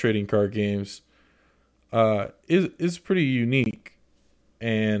lot of trading card games, is pretty unique.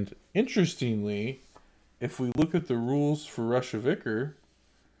 And interestingly, if we look at the rules for Russia Vicar,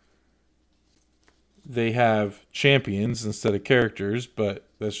 they have champions instead of characters, but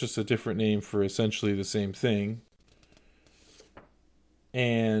that's just a different name for essentially the same thing.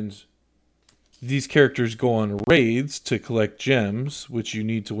 And These characters go on raids to collect gems, which you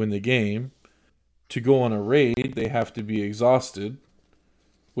need to win the game. To go on a raid, they have to be exhausted,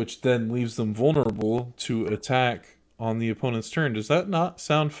 which then leaves them vulnerable to attack on the opponent's turn. Does that not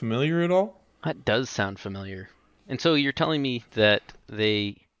sound familiar at all? That does sound familiar. And so you're telling me that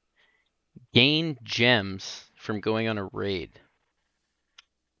they gain gems from going on a raid.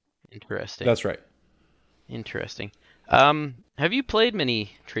 Interesting. That's right. Interesting. Have you played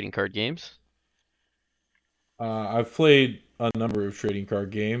many trading card games? I've played a number of trading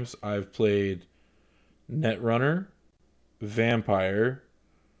card games. I've played Netrunner, Vampire,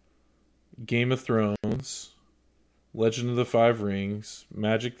 Game of Thrones, Legend of the Five Rings,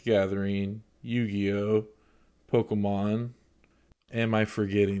 Magic the Gathering, Yu-Gi-Oh, Pokemon. Am I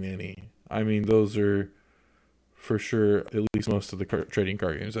forgetting any? I mean, those are for sure at least most of the trading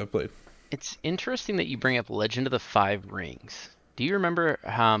card games I've played. It's interesting that you bring up Legend of the Five Rings. Do you remember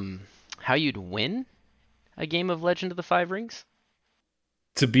how you'd win a game of Legend of the Five Rings?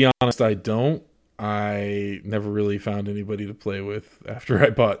 To be honest, I don't. I never really found anybody to play with after I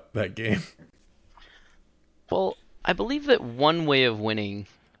bought that game. Well, I believe that one way of winning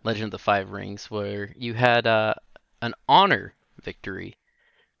Legend of the Five Rings where you had an honor victory,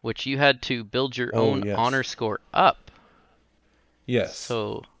 which you had to build your Oh, own honor yes. score up. Yes.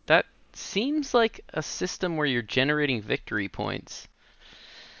 So that seems like a system where you're generating victory points.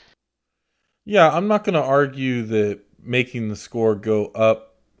 Yeah, I'm not going to argue that making the score go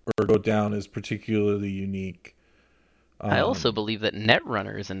up or go down is particularly unique. I also Um, believe that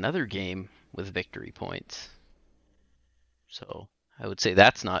Netrunner is another game with victory points. So I would say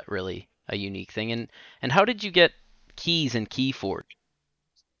that's not really a unique thing. And how did you get keys in Keyforge?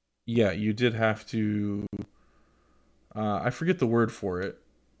 yeah, you did have to. I forget the word for it,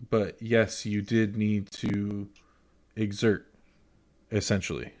 but yes, you did need to exert,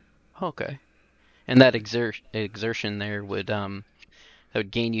 essentially. Okay. And that exertion there would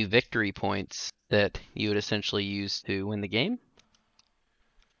gain you victory points that you would essentially use to win the game.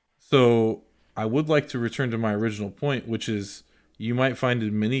 So I would like to return to my original point, which is you might find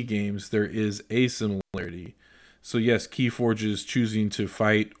in many games there is a similarity. So yes, Keyforge is choosing to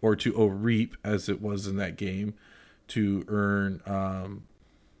fight or to reap, as it was in that game, to earn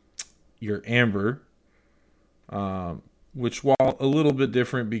your amber, which while a little bit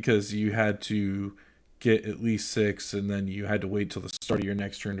different because you had to get at least six and then you had to wait till the start of your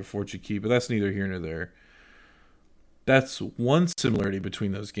next turn to forge a key, but that's neither here nor there. That's one similarity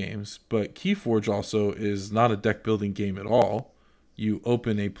between those games, but Keyforge also is not a deck building game at all. You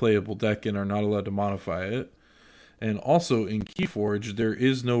open a playable deck and are not allowed to modify it. And also in Keyforge, there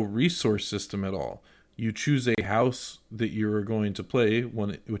is no resource system at all. You choose a house that you are going to play,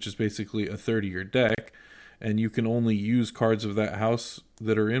 which is basically a third of your deck, and you can only use cards of that house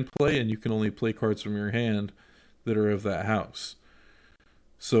that are in play, and you can only play cards from your hand that are of that house.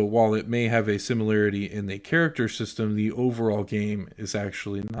 So while it may have a similarity in the character system, the overall game is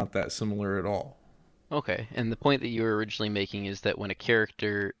actually not that similar at all. Okay. And the point that you were originally making is that when a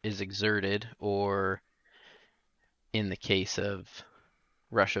character is exerted, or in the case of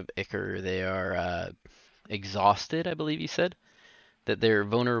Rush of Ichor, they are exhausted, I believe you said, that they're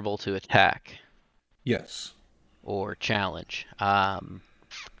vulnerable to attack Yes. or challenge.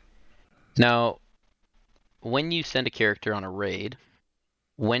 Now, when you send a character on a raid,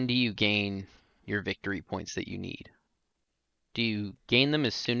 when do you gain your victory points that you need? Do you gain them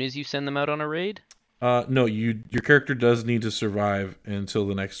as soon as you send them out on a raid? No, your character does need to survive until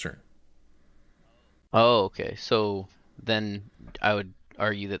the next turn. Oh, okay. So then I would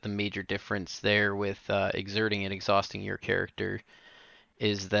argue that the major difference there with exerting and exhausting your character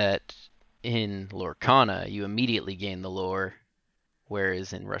is that in Lorcana, you immediately gain the lore,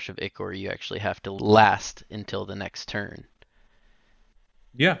 whereas in Rush of Ichor, you actually have to last until the next turn.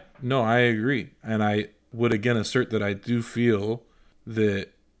 Yeah, no, I agree. And I would again assert that I do feel that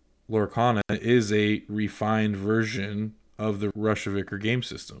Lorcana is a refined version of the Rush of Ichor game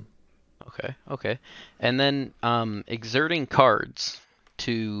system. Okay, okay. And then exerting cards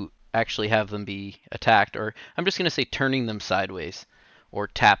to actually have them be attacked, or I'm just going to say turning them sideways, or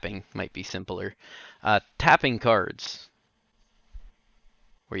tapping might be simpler. Tapping cards,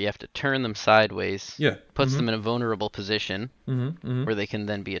 where you have to turn them sideways, Yeah. puts Mm-hmm. them in a vulnerable position Mm-hmm. where they can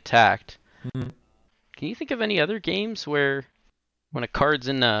then be attacked. Mm-hmm. Can you think of any other games where when a card's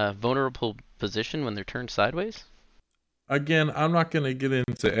in a vulnerable position when they're turned sideways? Again, I'm not going to get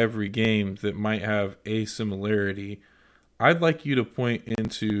into every game that might have a similarity. I'd like you to point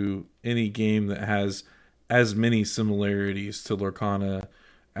into any game that has as many similarities to Lorcana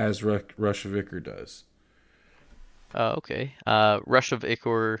as Rush of Ichor does. Okay. Rush of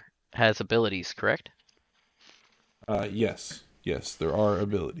Ichor. has abilities, correct? Yes. Yes, there are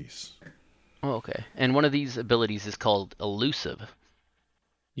abilities. Oh, okay. And one of these abilities is called elusive.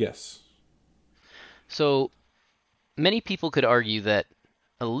 Yes. So many people could argue that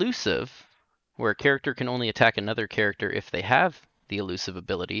elusive, where a character can only attack another character if they have the elusive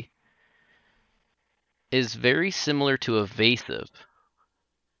ability, is very similar to evasive,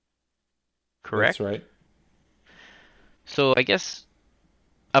 That's correct? right. So I guess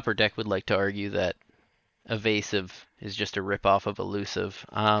Upper Deck would like to argue that evasive is just a ripoff of elusive.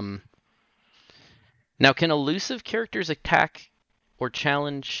 Now, can elusive characters attack or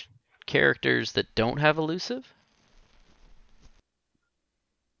challenge characters that don't have elusive?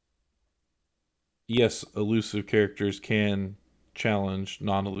 Yes, elusive characters can challenge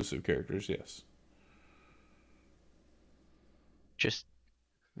non-elusive characters, yes. Just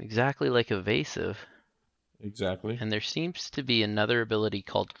exactly like evasive. Exactly. And there seems to be another ability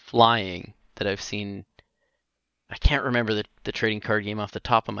called flying that I've seen. I can't remember the trading card game off the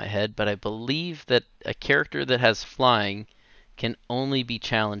top of my head, but I believe that a character that has flying can only be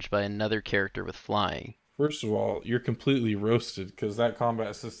challenged by another character with flying. First of all, you're completely roasted because that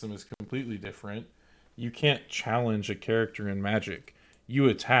combat system is completely different. You can't challenge a character in Magic. You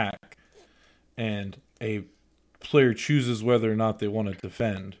attack, and a player chooses whether or not they want to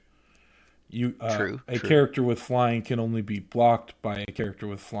defend. True, A true. character with flying can only be blocked by a character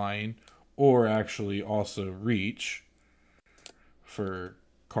with flying, or actually also reach for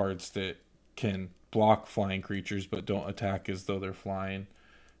cards that can block flying creatures but don't attack as though they're flying.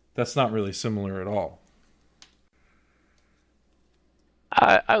 That's not really similar at all.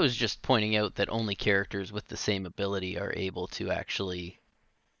 I was just pointing out that only characters with the same ability are able to actually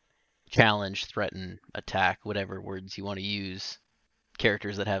challenge, threaten, attack, whatever words you want to use,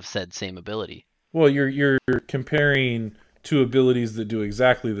 characters that have said same ability. Well, you're comparing two abilities that do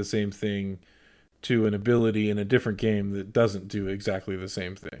exactly the same thing to an ability in a different game that doesn't do exactly the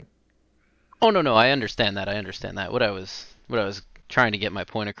same thing. Oh no, no, I understand that. I understand that. What I was trying to get my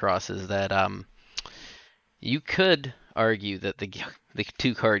point across is that you could argue that the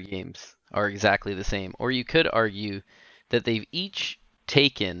two card games are exactly the same, or you could argue that they've each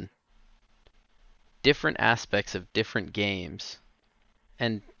taken different aspects of different games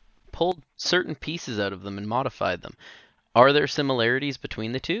and pulled certain pieces out of them and modified them. Are there similarities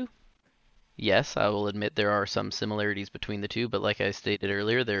between the two? Yes, I will admit there are some similarities between the two, but like I stated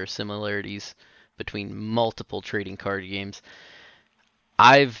earlier, there are similarities between multiple trading card games.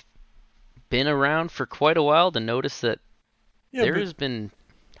 I've been around for quite a while to notice that Yeah, there but has been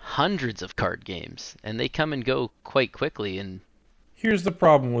hundreds of card games, and they come and go quite quickly. And here's the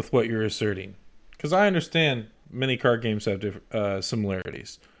problem with what you're asserting. Because I understand many card games have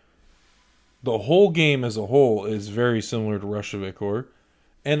similarities. The whole game as a whole is very similar to Rush of Ichor,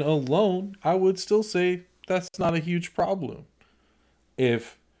 and alone, I would still say that's not a huge problem.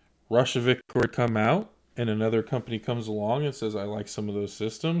 If Rush of Ichor had come out and another company comes along and says, I like some of those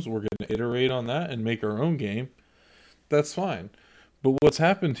systems, we're going to iterate on that and make our own game, that's fine. But what's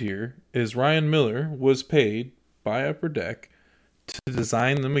happened here is Ryan Miller was paid by Upper Deck to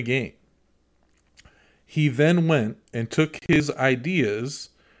design them a game. He then went and took his ideas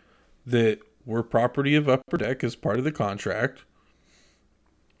that were property of Upper Deck as part of the contract,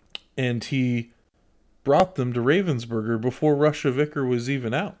 and he brought them to Ravensburger before Rush of Ichor was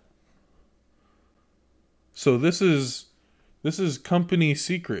even out. So this is company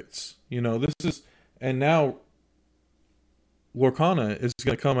secrets. This is, and now Lorcana is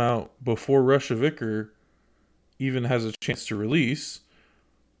going to come out before Rush of Ichor even has a chance to release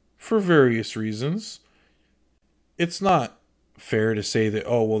for various reasons. It's not fair to say that,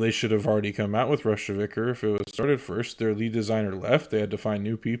 oh, well, they should have already come out with Rush of Ichor if it was started first. Their lead designer left. They had to find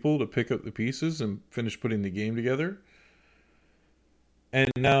new people to pick up the pieces and finish putting the game together.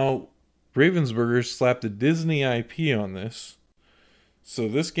 And now Ravensburger slapped a Disney IP on this. So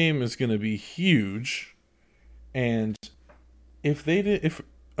this game is going to be huge. And if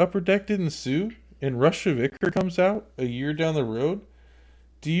Upper Deck didn't sue and Rush of Ichor comes out a year down the road,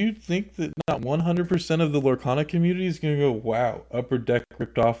 do you think that not 100% of the Lorcana community is going to go, wow, Upper Deck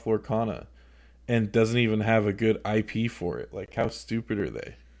ripped off Lorcana and doesn't even have a good IP for it? Like, how stupid are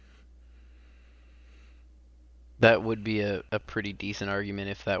they? that would be a pretty decent argument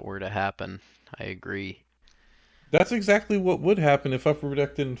if that were to happen. I agree. That's exactly what would happen if Upper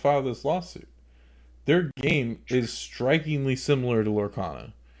Deck didn't file this lawsuit. Their game is strikingly similar to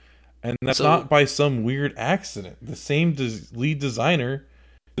Lorcana. And that's So, not by some weird accident. The same lead designer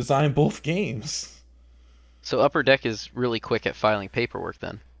designed both games. so Upper Deck is really quick at filing paperwork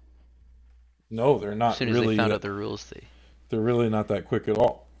then. No, they're As not soon as they really found out that. the rules, they. They're really not that quick at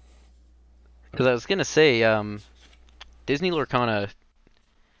all. Because I was gonna say, Disney Lorcana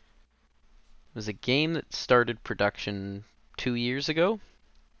was a game that started production 2 years ago.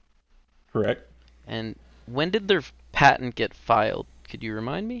 Correct. And when did their patent get filed? Could you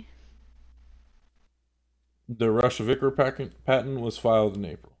remind me? The Russia Vicker patent was filed in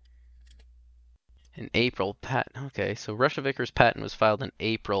April. In April. Okay, so Russia Vickers' patent was filed in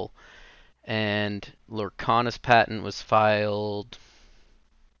April, and Lorcana's patent was filed.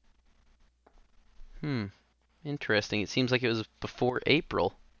 Hmm, interesting. It seems like it was before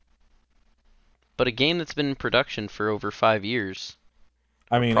April. But a game that's been in production for over 5 years,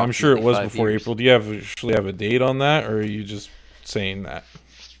 I mean, I'm sure it approximately was five before years. April. Do you actually have a date on that, or are you just saying that?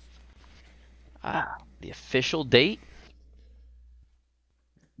 The official date?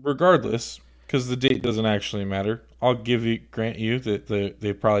 Regardless, because the date doesn't actually matter. I'll grant you that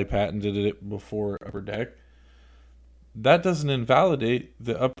they probably patented it before Upper Deck. That doesn't invalidate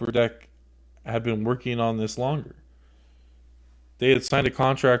the Upper Deck had been working on this longer. They had signed a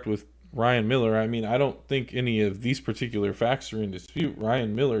contract with Ryan Miller. I mean, I don't think any of these particular facts are in dispute.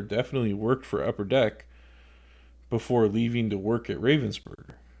 Ryan Miller definitely worked for Upper Deck before leaving to work at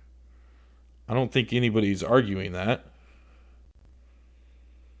Ravensburger. I don't think anybody's arguing that.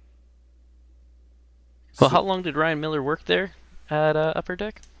 Well, So, how long did Ryan Miller work there at Upper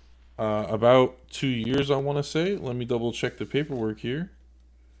Deck? about 2 years, I want to say. Let me double check the paperwork here.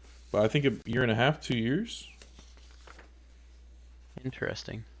 But I think a year and a half, 2 years.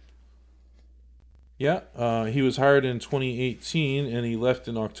 Interesting. Yeah, he was hired in 2018 and he left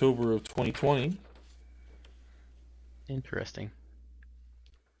in October of 2020. Interesting.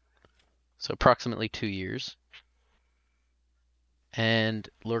 So approximately 2 years. And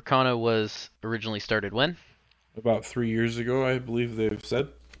Lorcana was originally started when? About 3 years ago, I believe they've said.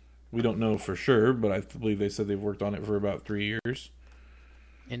 We don't know for sure, but I believe they said they've worked on it for about 3 years.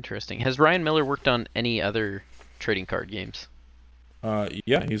 Interesting. Has Ryan Miller worked on any other trading card games?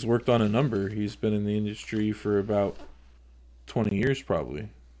 Yeah, he's worked on a number. He's been in the industry for about 20 years, probably.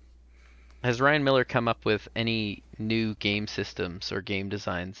 Has Ryan Miller come up with any new game systems or game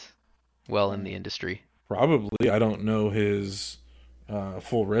designs well in Uh, the industry? Probably. I don't know his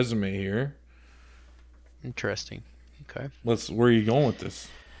full resume here. Interesting. Okay. Where are you going with this?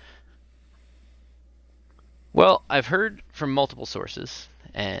 Well, I've heard from multiple sources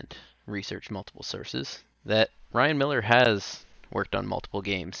and researched multiple sources that Ryan Miller has worked on multiple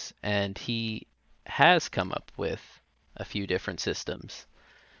games and he has come up with a few different systems.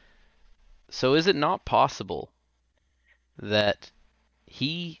 So is it not possible that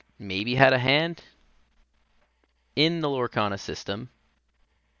he maybe had a hand in the Lorcana system,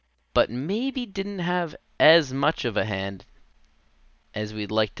 but maybe didn't have as much of a hand as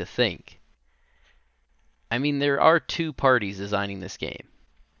we'd like to think? I mean, there are two parties designing this game.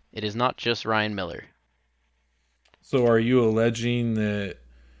 It is not just Ryan Miller. So are you alleging that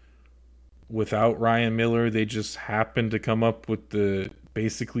without Ryan Miller, they just happened to come up with the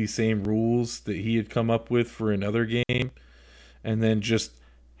basically same rules that he had come up with for another game and then just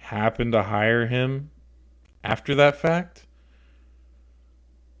happened to hire him after that fact?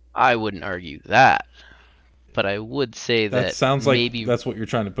 I wouldn't argue that, but I would say That that sounds like maybe that's what you're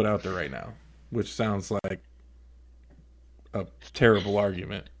trying to put out there right now, which sounds like a terrible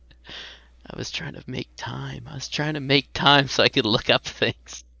argument. I was trying to make time. I was trying to make time so I could look up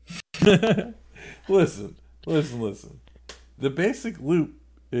things. listen, listen. The basic loop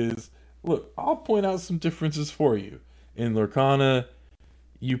is look, I'll point out some differences for you. In Lorcana,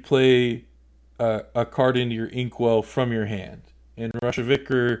 you play a card into your inkwell from your hand. In Russia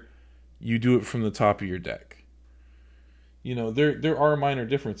Vicar, you do it from the top of your deck. You know, there are minor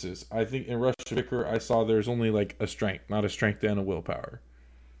differences. I think in Russia Vicar, I saw there's only like a strength, not a strength and a willpower.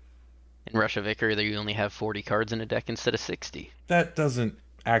 In Russia Vicar, you only have 40 cards in a deck instead of 60. That doesn't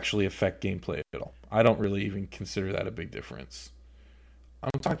actually affect gameplay at all. I don't really even consider that a big difference.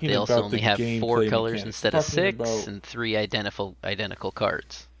 I'm talking They also about the only have 4 gameplay colors mechanics. I'm instead of talking 6 about and 3 identical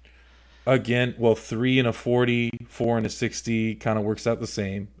cards. again, well, 3 and a 40, 4 and a 60 kind of works out the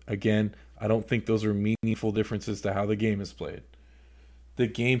same. Again, I don't think those are meaningful differences to how the game is played. The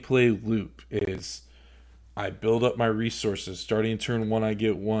gameplay loop is I build up my resources. Starting turn one, I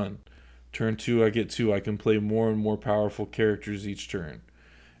get one. Turn two, I get two. I can play more and more powerful characters each turn.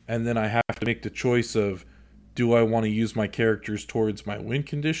 And then I have to make the choice of do I want to use my characters towards my win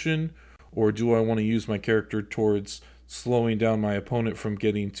condition or do I want to use my character towards slowing down my opponent from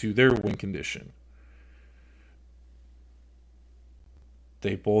getting to their win condition?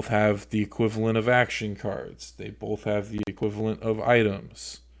 They both have the equivalent of action cards. They both have the equivalent of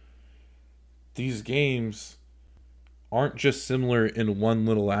items. These games aren't just similar in one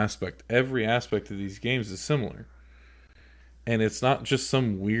little aspect. Every aspect of these games is similar. And it's not just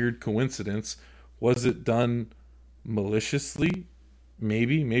some weird coincidence. Was it done maliciously?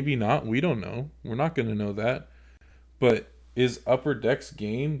 Maybe, maybe not. We don't know. We're not going to know that. But is Upper Deck's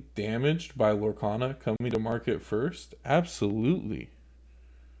game damaged by Lorcana coming to market first? Absolutely.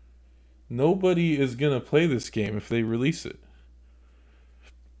 Nobody is going to play this game if they release it.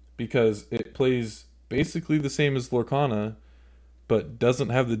 Because it plays basically the same as Lorcana, but doesn't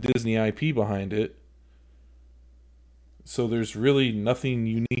have the Disney IP behind it. So there's really nothing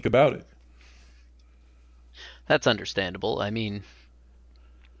unique about it. That's understandable. I mean,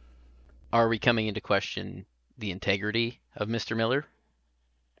 are we coming into question the integrity of Mr. Miller?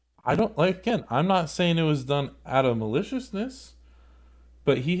 I don't like again, I'm not saying it was done out of maliciousness,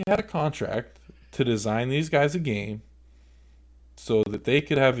 but he had a contract to design these guys a game so that they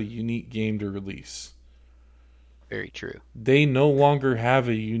could have a unique game to release. Very true. They no longer have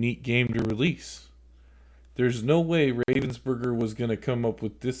a unique game to release. There's no way Ravensburger was going to come up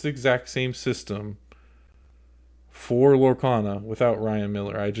with this exact same system for Lorcana without Ryan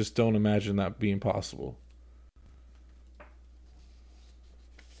Miller. I just don't imagine that being possible.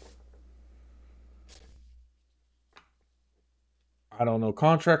 I don't know.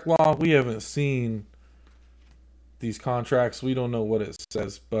 Contract law, we haven't seen these contracts. We don't know what it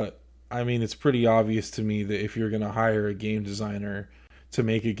says, but I mean, it's pretty obvious to me that if you're going to hire a game designer to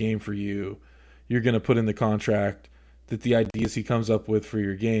make a game for you, you're going to put in the contract that the ideas he comes up with for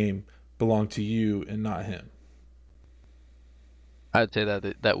your game belong to you and not him. I'd say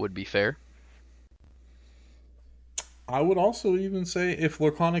that would be fair. I would also even say if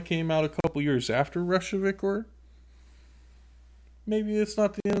Lorcana came out a couple years after Rush of Ichor, maybe it's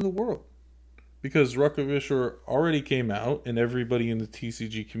not the end of the world. Because Rush of Ichor already came out and everybody in the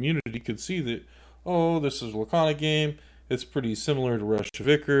TCG community could see that, oh, this is a Lorcana game. It's pretty similar to Rush of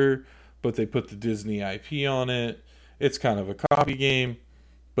Ichor, but they put the Disney IP on it. It's kind of a copy game,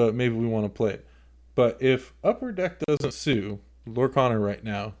 but maybe we want to play it. But if Upper Deck doesn't sue Lorcana right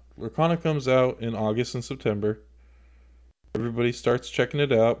now, Lorcana comes out in August and September. Everybody starts checking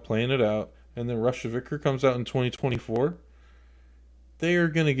it out, playing it out, and then Rush of Ichor comes out in 2024. They are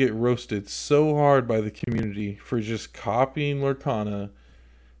going to get roasted so hard by the community for just copying Lorcana,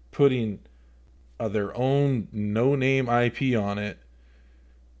 putting their own no-name IP on it,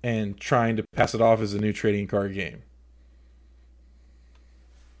 and trying to pass it off as a new trading card game.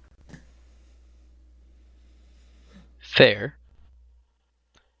 Fair.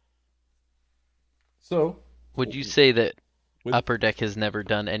 So, Would you say that with Upper Deck has never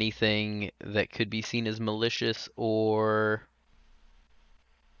done anything that could be seen as malicious or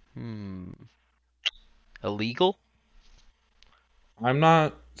illegal? I'm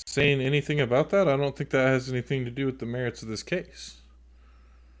not saying anything about that. I don't think that has anything to do with the merits of this case.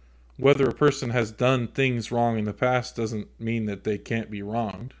 Whether a person has done things wrong in the past doesn't mean that they can't be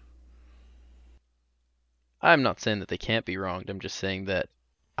wronged. I'm not saying that they can't be wronged. I'm just saying that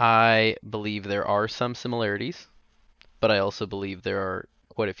I believe there are some similarities, but I also believe there are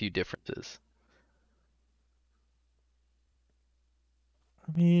quite a few differences.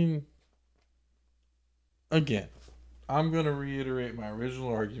 I mean, again, I'm going to reiterate my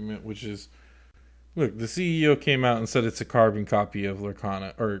original argument, which is look, the CEO came out and said it's a carbon copy of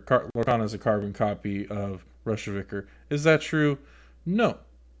Lorcana, or Lorcana is a carbon copy of Rush of Ichor. Is that true? No,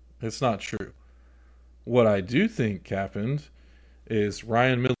 it's not true. What I do think happened is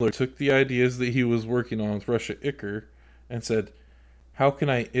Ryan Miller took the ideas that he was working on with Rush of Ichor and said, how can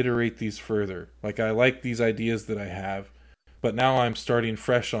I iterate these further? Like, I like these ideas that I have, but now I'm starting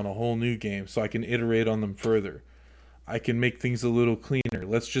fresh on a whole new game, so I can iterate on them further. I can make things a little cleaner.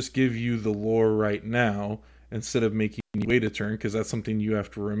 Let's just give you the lore right now instead of making you wait a turn, because that's something you have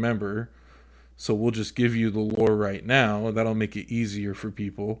to remember. So we'll just give you the lore right now. That'll make it easier for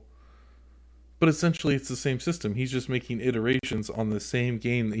people. But essentially, it's the same system. He's just making iterations on the same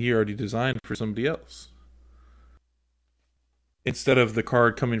game that he already designed for somebody else. Instead of the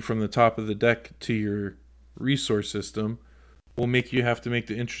card coming from the top of the deck to your resource system, will make you have to make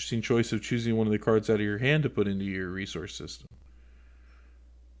the interesting choice of choosing one of the cards out of your hand to put into your resource system.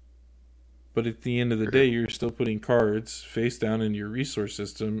 But at the end of the day, you're still putting cards face down in your resource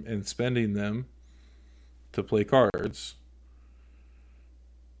system and spending them to play cards.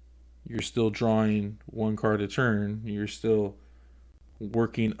 You're still drawing one card a turn. You're still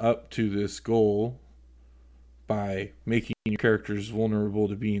working up to this goal by making your characters vulnerable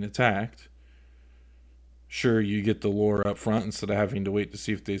to being attacked. Sure, you get the lore up front instead of having to wait to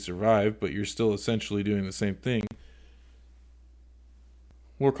see if they survive, but you're still essentially doing the same thing.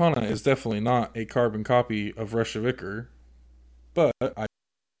 Lorcana is definitely not a carbon copy of Reshavik, but I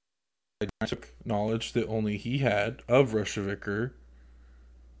took knowledge that only he had of Reshavik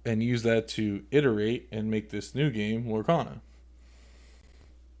and used that to iterate and make this new game, Lorcana.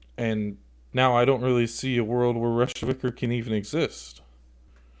 And now I don't really see a world where Reshavik can even exist.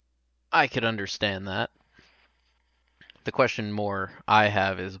 I could understand that. The question more I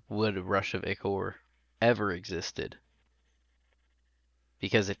have is, would Rush of Ichor ever existed?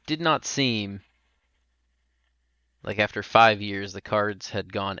 Because it did not seem like after 5 years the cards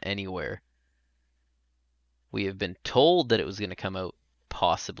had gone anywhere. We have been told that it was going to come out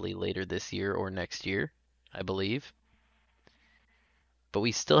possibly later this year or next year, I believe. But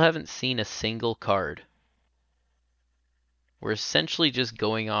we still haven't seen a single card. We're essentially just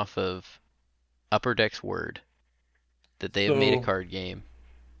going off of Upper Deck's word that they have made a So card game.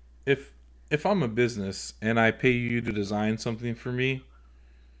 if I'm a business and I pay you to design something for me,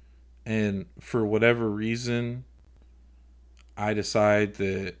 and for whatever reason I decide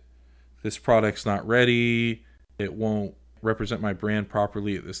that this product's not ready, it won't represent my brand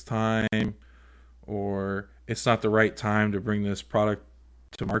properly at this time, or it's not the right time to bring this product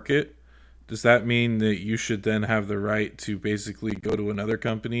to market, does that mean that you should then have the right to basically go to another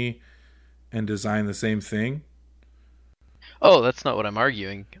company and design the same thing? Oh, that's not what I'm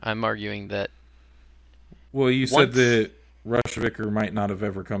arguing. I'm arguing that Well, you said once, that Rush Vicker might not have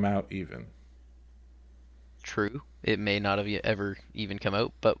ever come out even. true, it may not have ever even come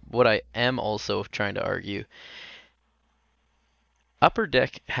out, but what I am also trying to argue, Upper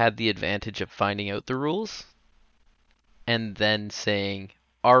Deck had the advantage of finding out the rules and then saying,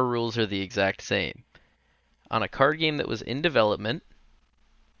 our rules are the exact same. On a card game that was in development,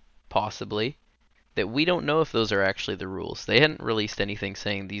 possibly, that we don't know if those are actually the rules. They hadn't released anything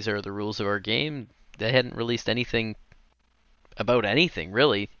saying these are the rules of our game. They hadn't released anything about anything,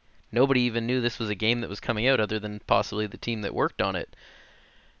 really. Nobody even knew this was a game that was coming out other than possibly the team that worked on it.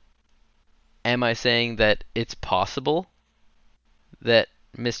 Am I saying that it's possible that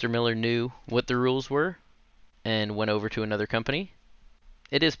Mr. Miller knew what the rules were and went over to another company?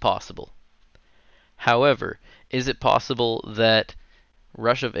 It is possible. However, is it possible that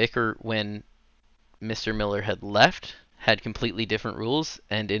Rush of Ichor, when Mr. Miller had left, had completely different rules,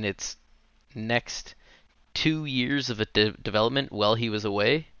 and in its next 2 years of development while he was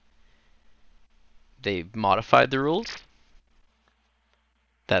away, they modified the rules?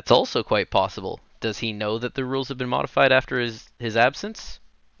 That's also quite possible. Does he know that the rules have been modified after his absence?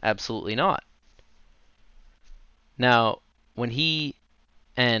 Absolutely not. Now, when he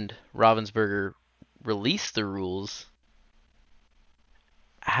and Ravensburger released the rules,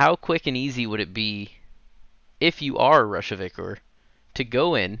 how quick and easy would it be, if you are Rush of Ichor, to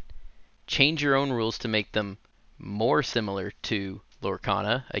go in, change your own rules to make them more similar to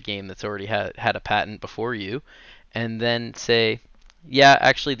Lorcana, a game that's already had a patent before you, and then say, yeah,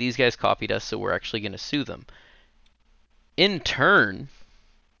 actually these guys copied us, so we're actually going to sue them. In turn,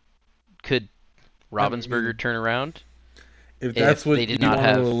 could I Ravensburger mean, turn around if that's if what they did you not want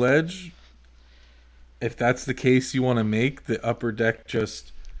to have... allege, if that's the case you want to make, the Upper Deck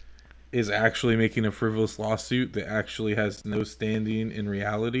just is actually making a frivolous lawsuit that actually has no standing in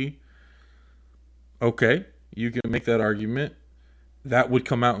reality, okay, you can make that argument. That would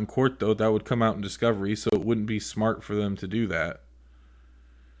come out in court, though. That would come out in discovery, so it wouldn't be smart for them to do that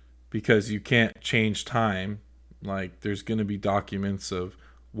because you can't change time. Like, there's going to be documents of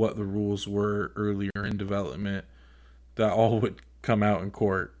what the rules were earlier in development that all would come out in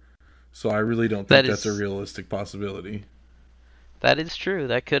court. So I really don't think That that's a is realistic possibility. that is true.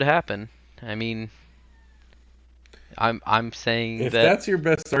 That could happen. I mean, I'm saying If that that's your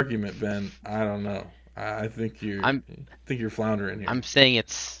best argument, Ben, I don't know. I I'm think you're floundering here. I'm saying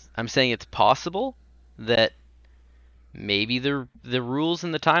it's possible that maybe the rules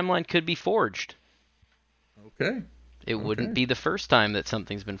in the timeline could be forged. Okay. It wouldn't Okay. be the first time that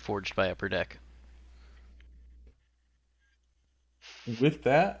something's been forged by Upper Deck. With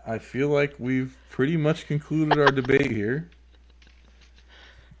that, I feel like we've pretty much concluded our debate here.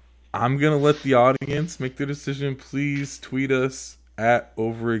 I'm going to let the audience make the decision. Please tweet us at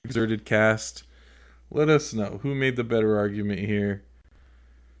OverexertedCast. Let us know who made the better argument here.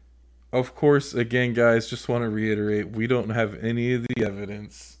 Of course, again, guys, just want to reiterate, we don't have any of the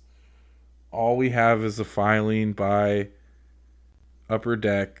evidence. All we have is a filing by Upper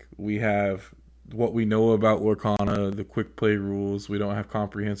Deck. We have what we know about Lorcana, the quick play rules. We don't have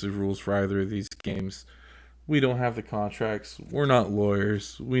comprehensive rules for either of these games. We don't have the contracts. We're not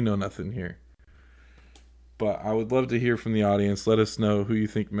lawyers. We know nothing here. But I would love to hear from the audience. Let us know who you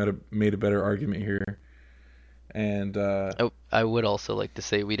think made a better argument here. And Oh, I would also like to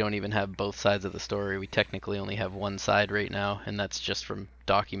say we don't even have both sides of the story. We technically only have one side right now, and that's just from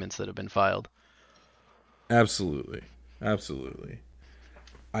documents that have been filed. absolutely. Absolutely.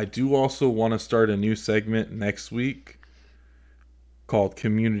 I do also want to start a new segment next week called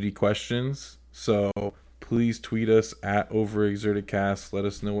Community Questions. So please tweet us at OverexertedCast. Let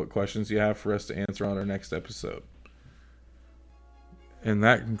us know what questions you have for us to answer on our next episode. And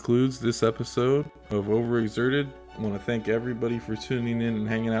that concludes this episode of Overexerted. I want to thank everybody for tuning in and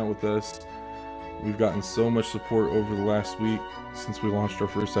hanging out with us. We've gotten so much support over the last week since we launched our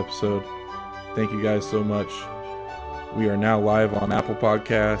first episode. Thank you guys so much. We are now live on Apple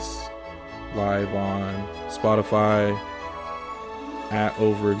Podcasts, live on Spotify, at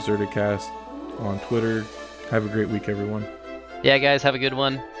Overexertedcast on Twitter. Have a great week, everyone. Yeah, guys, have a good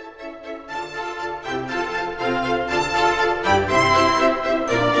one.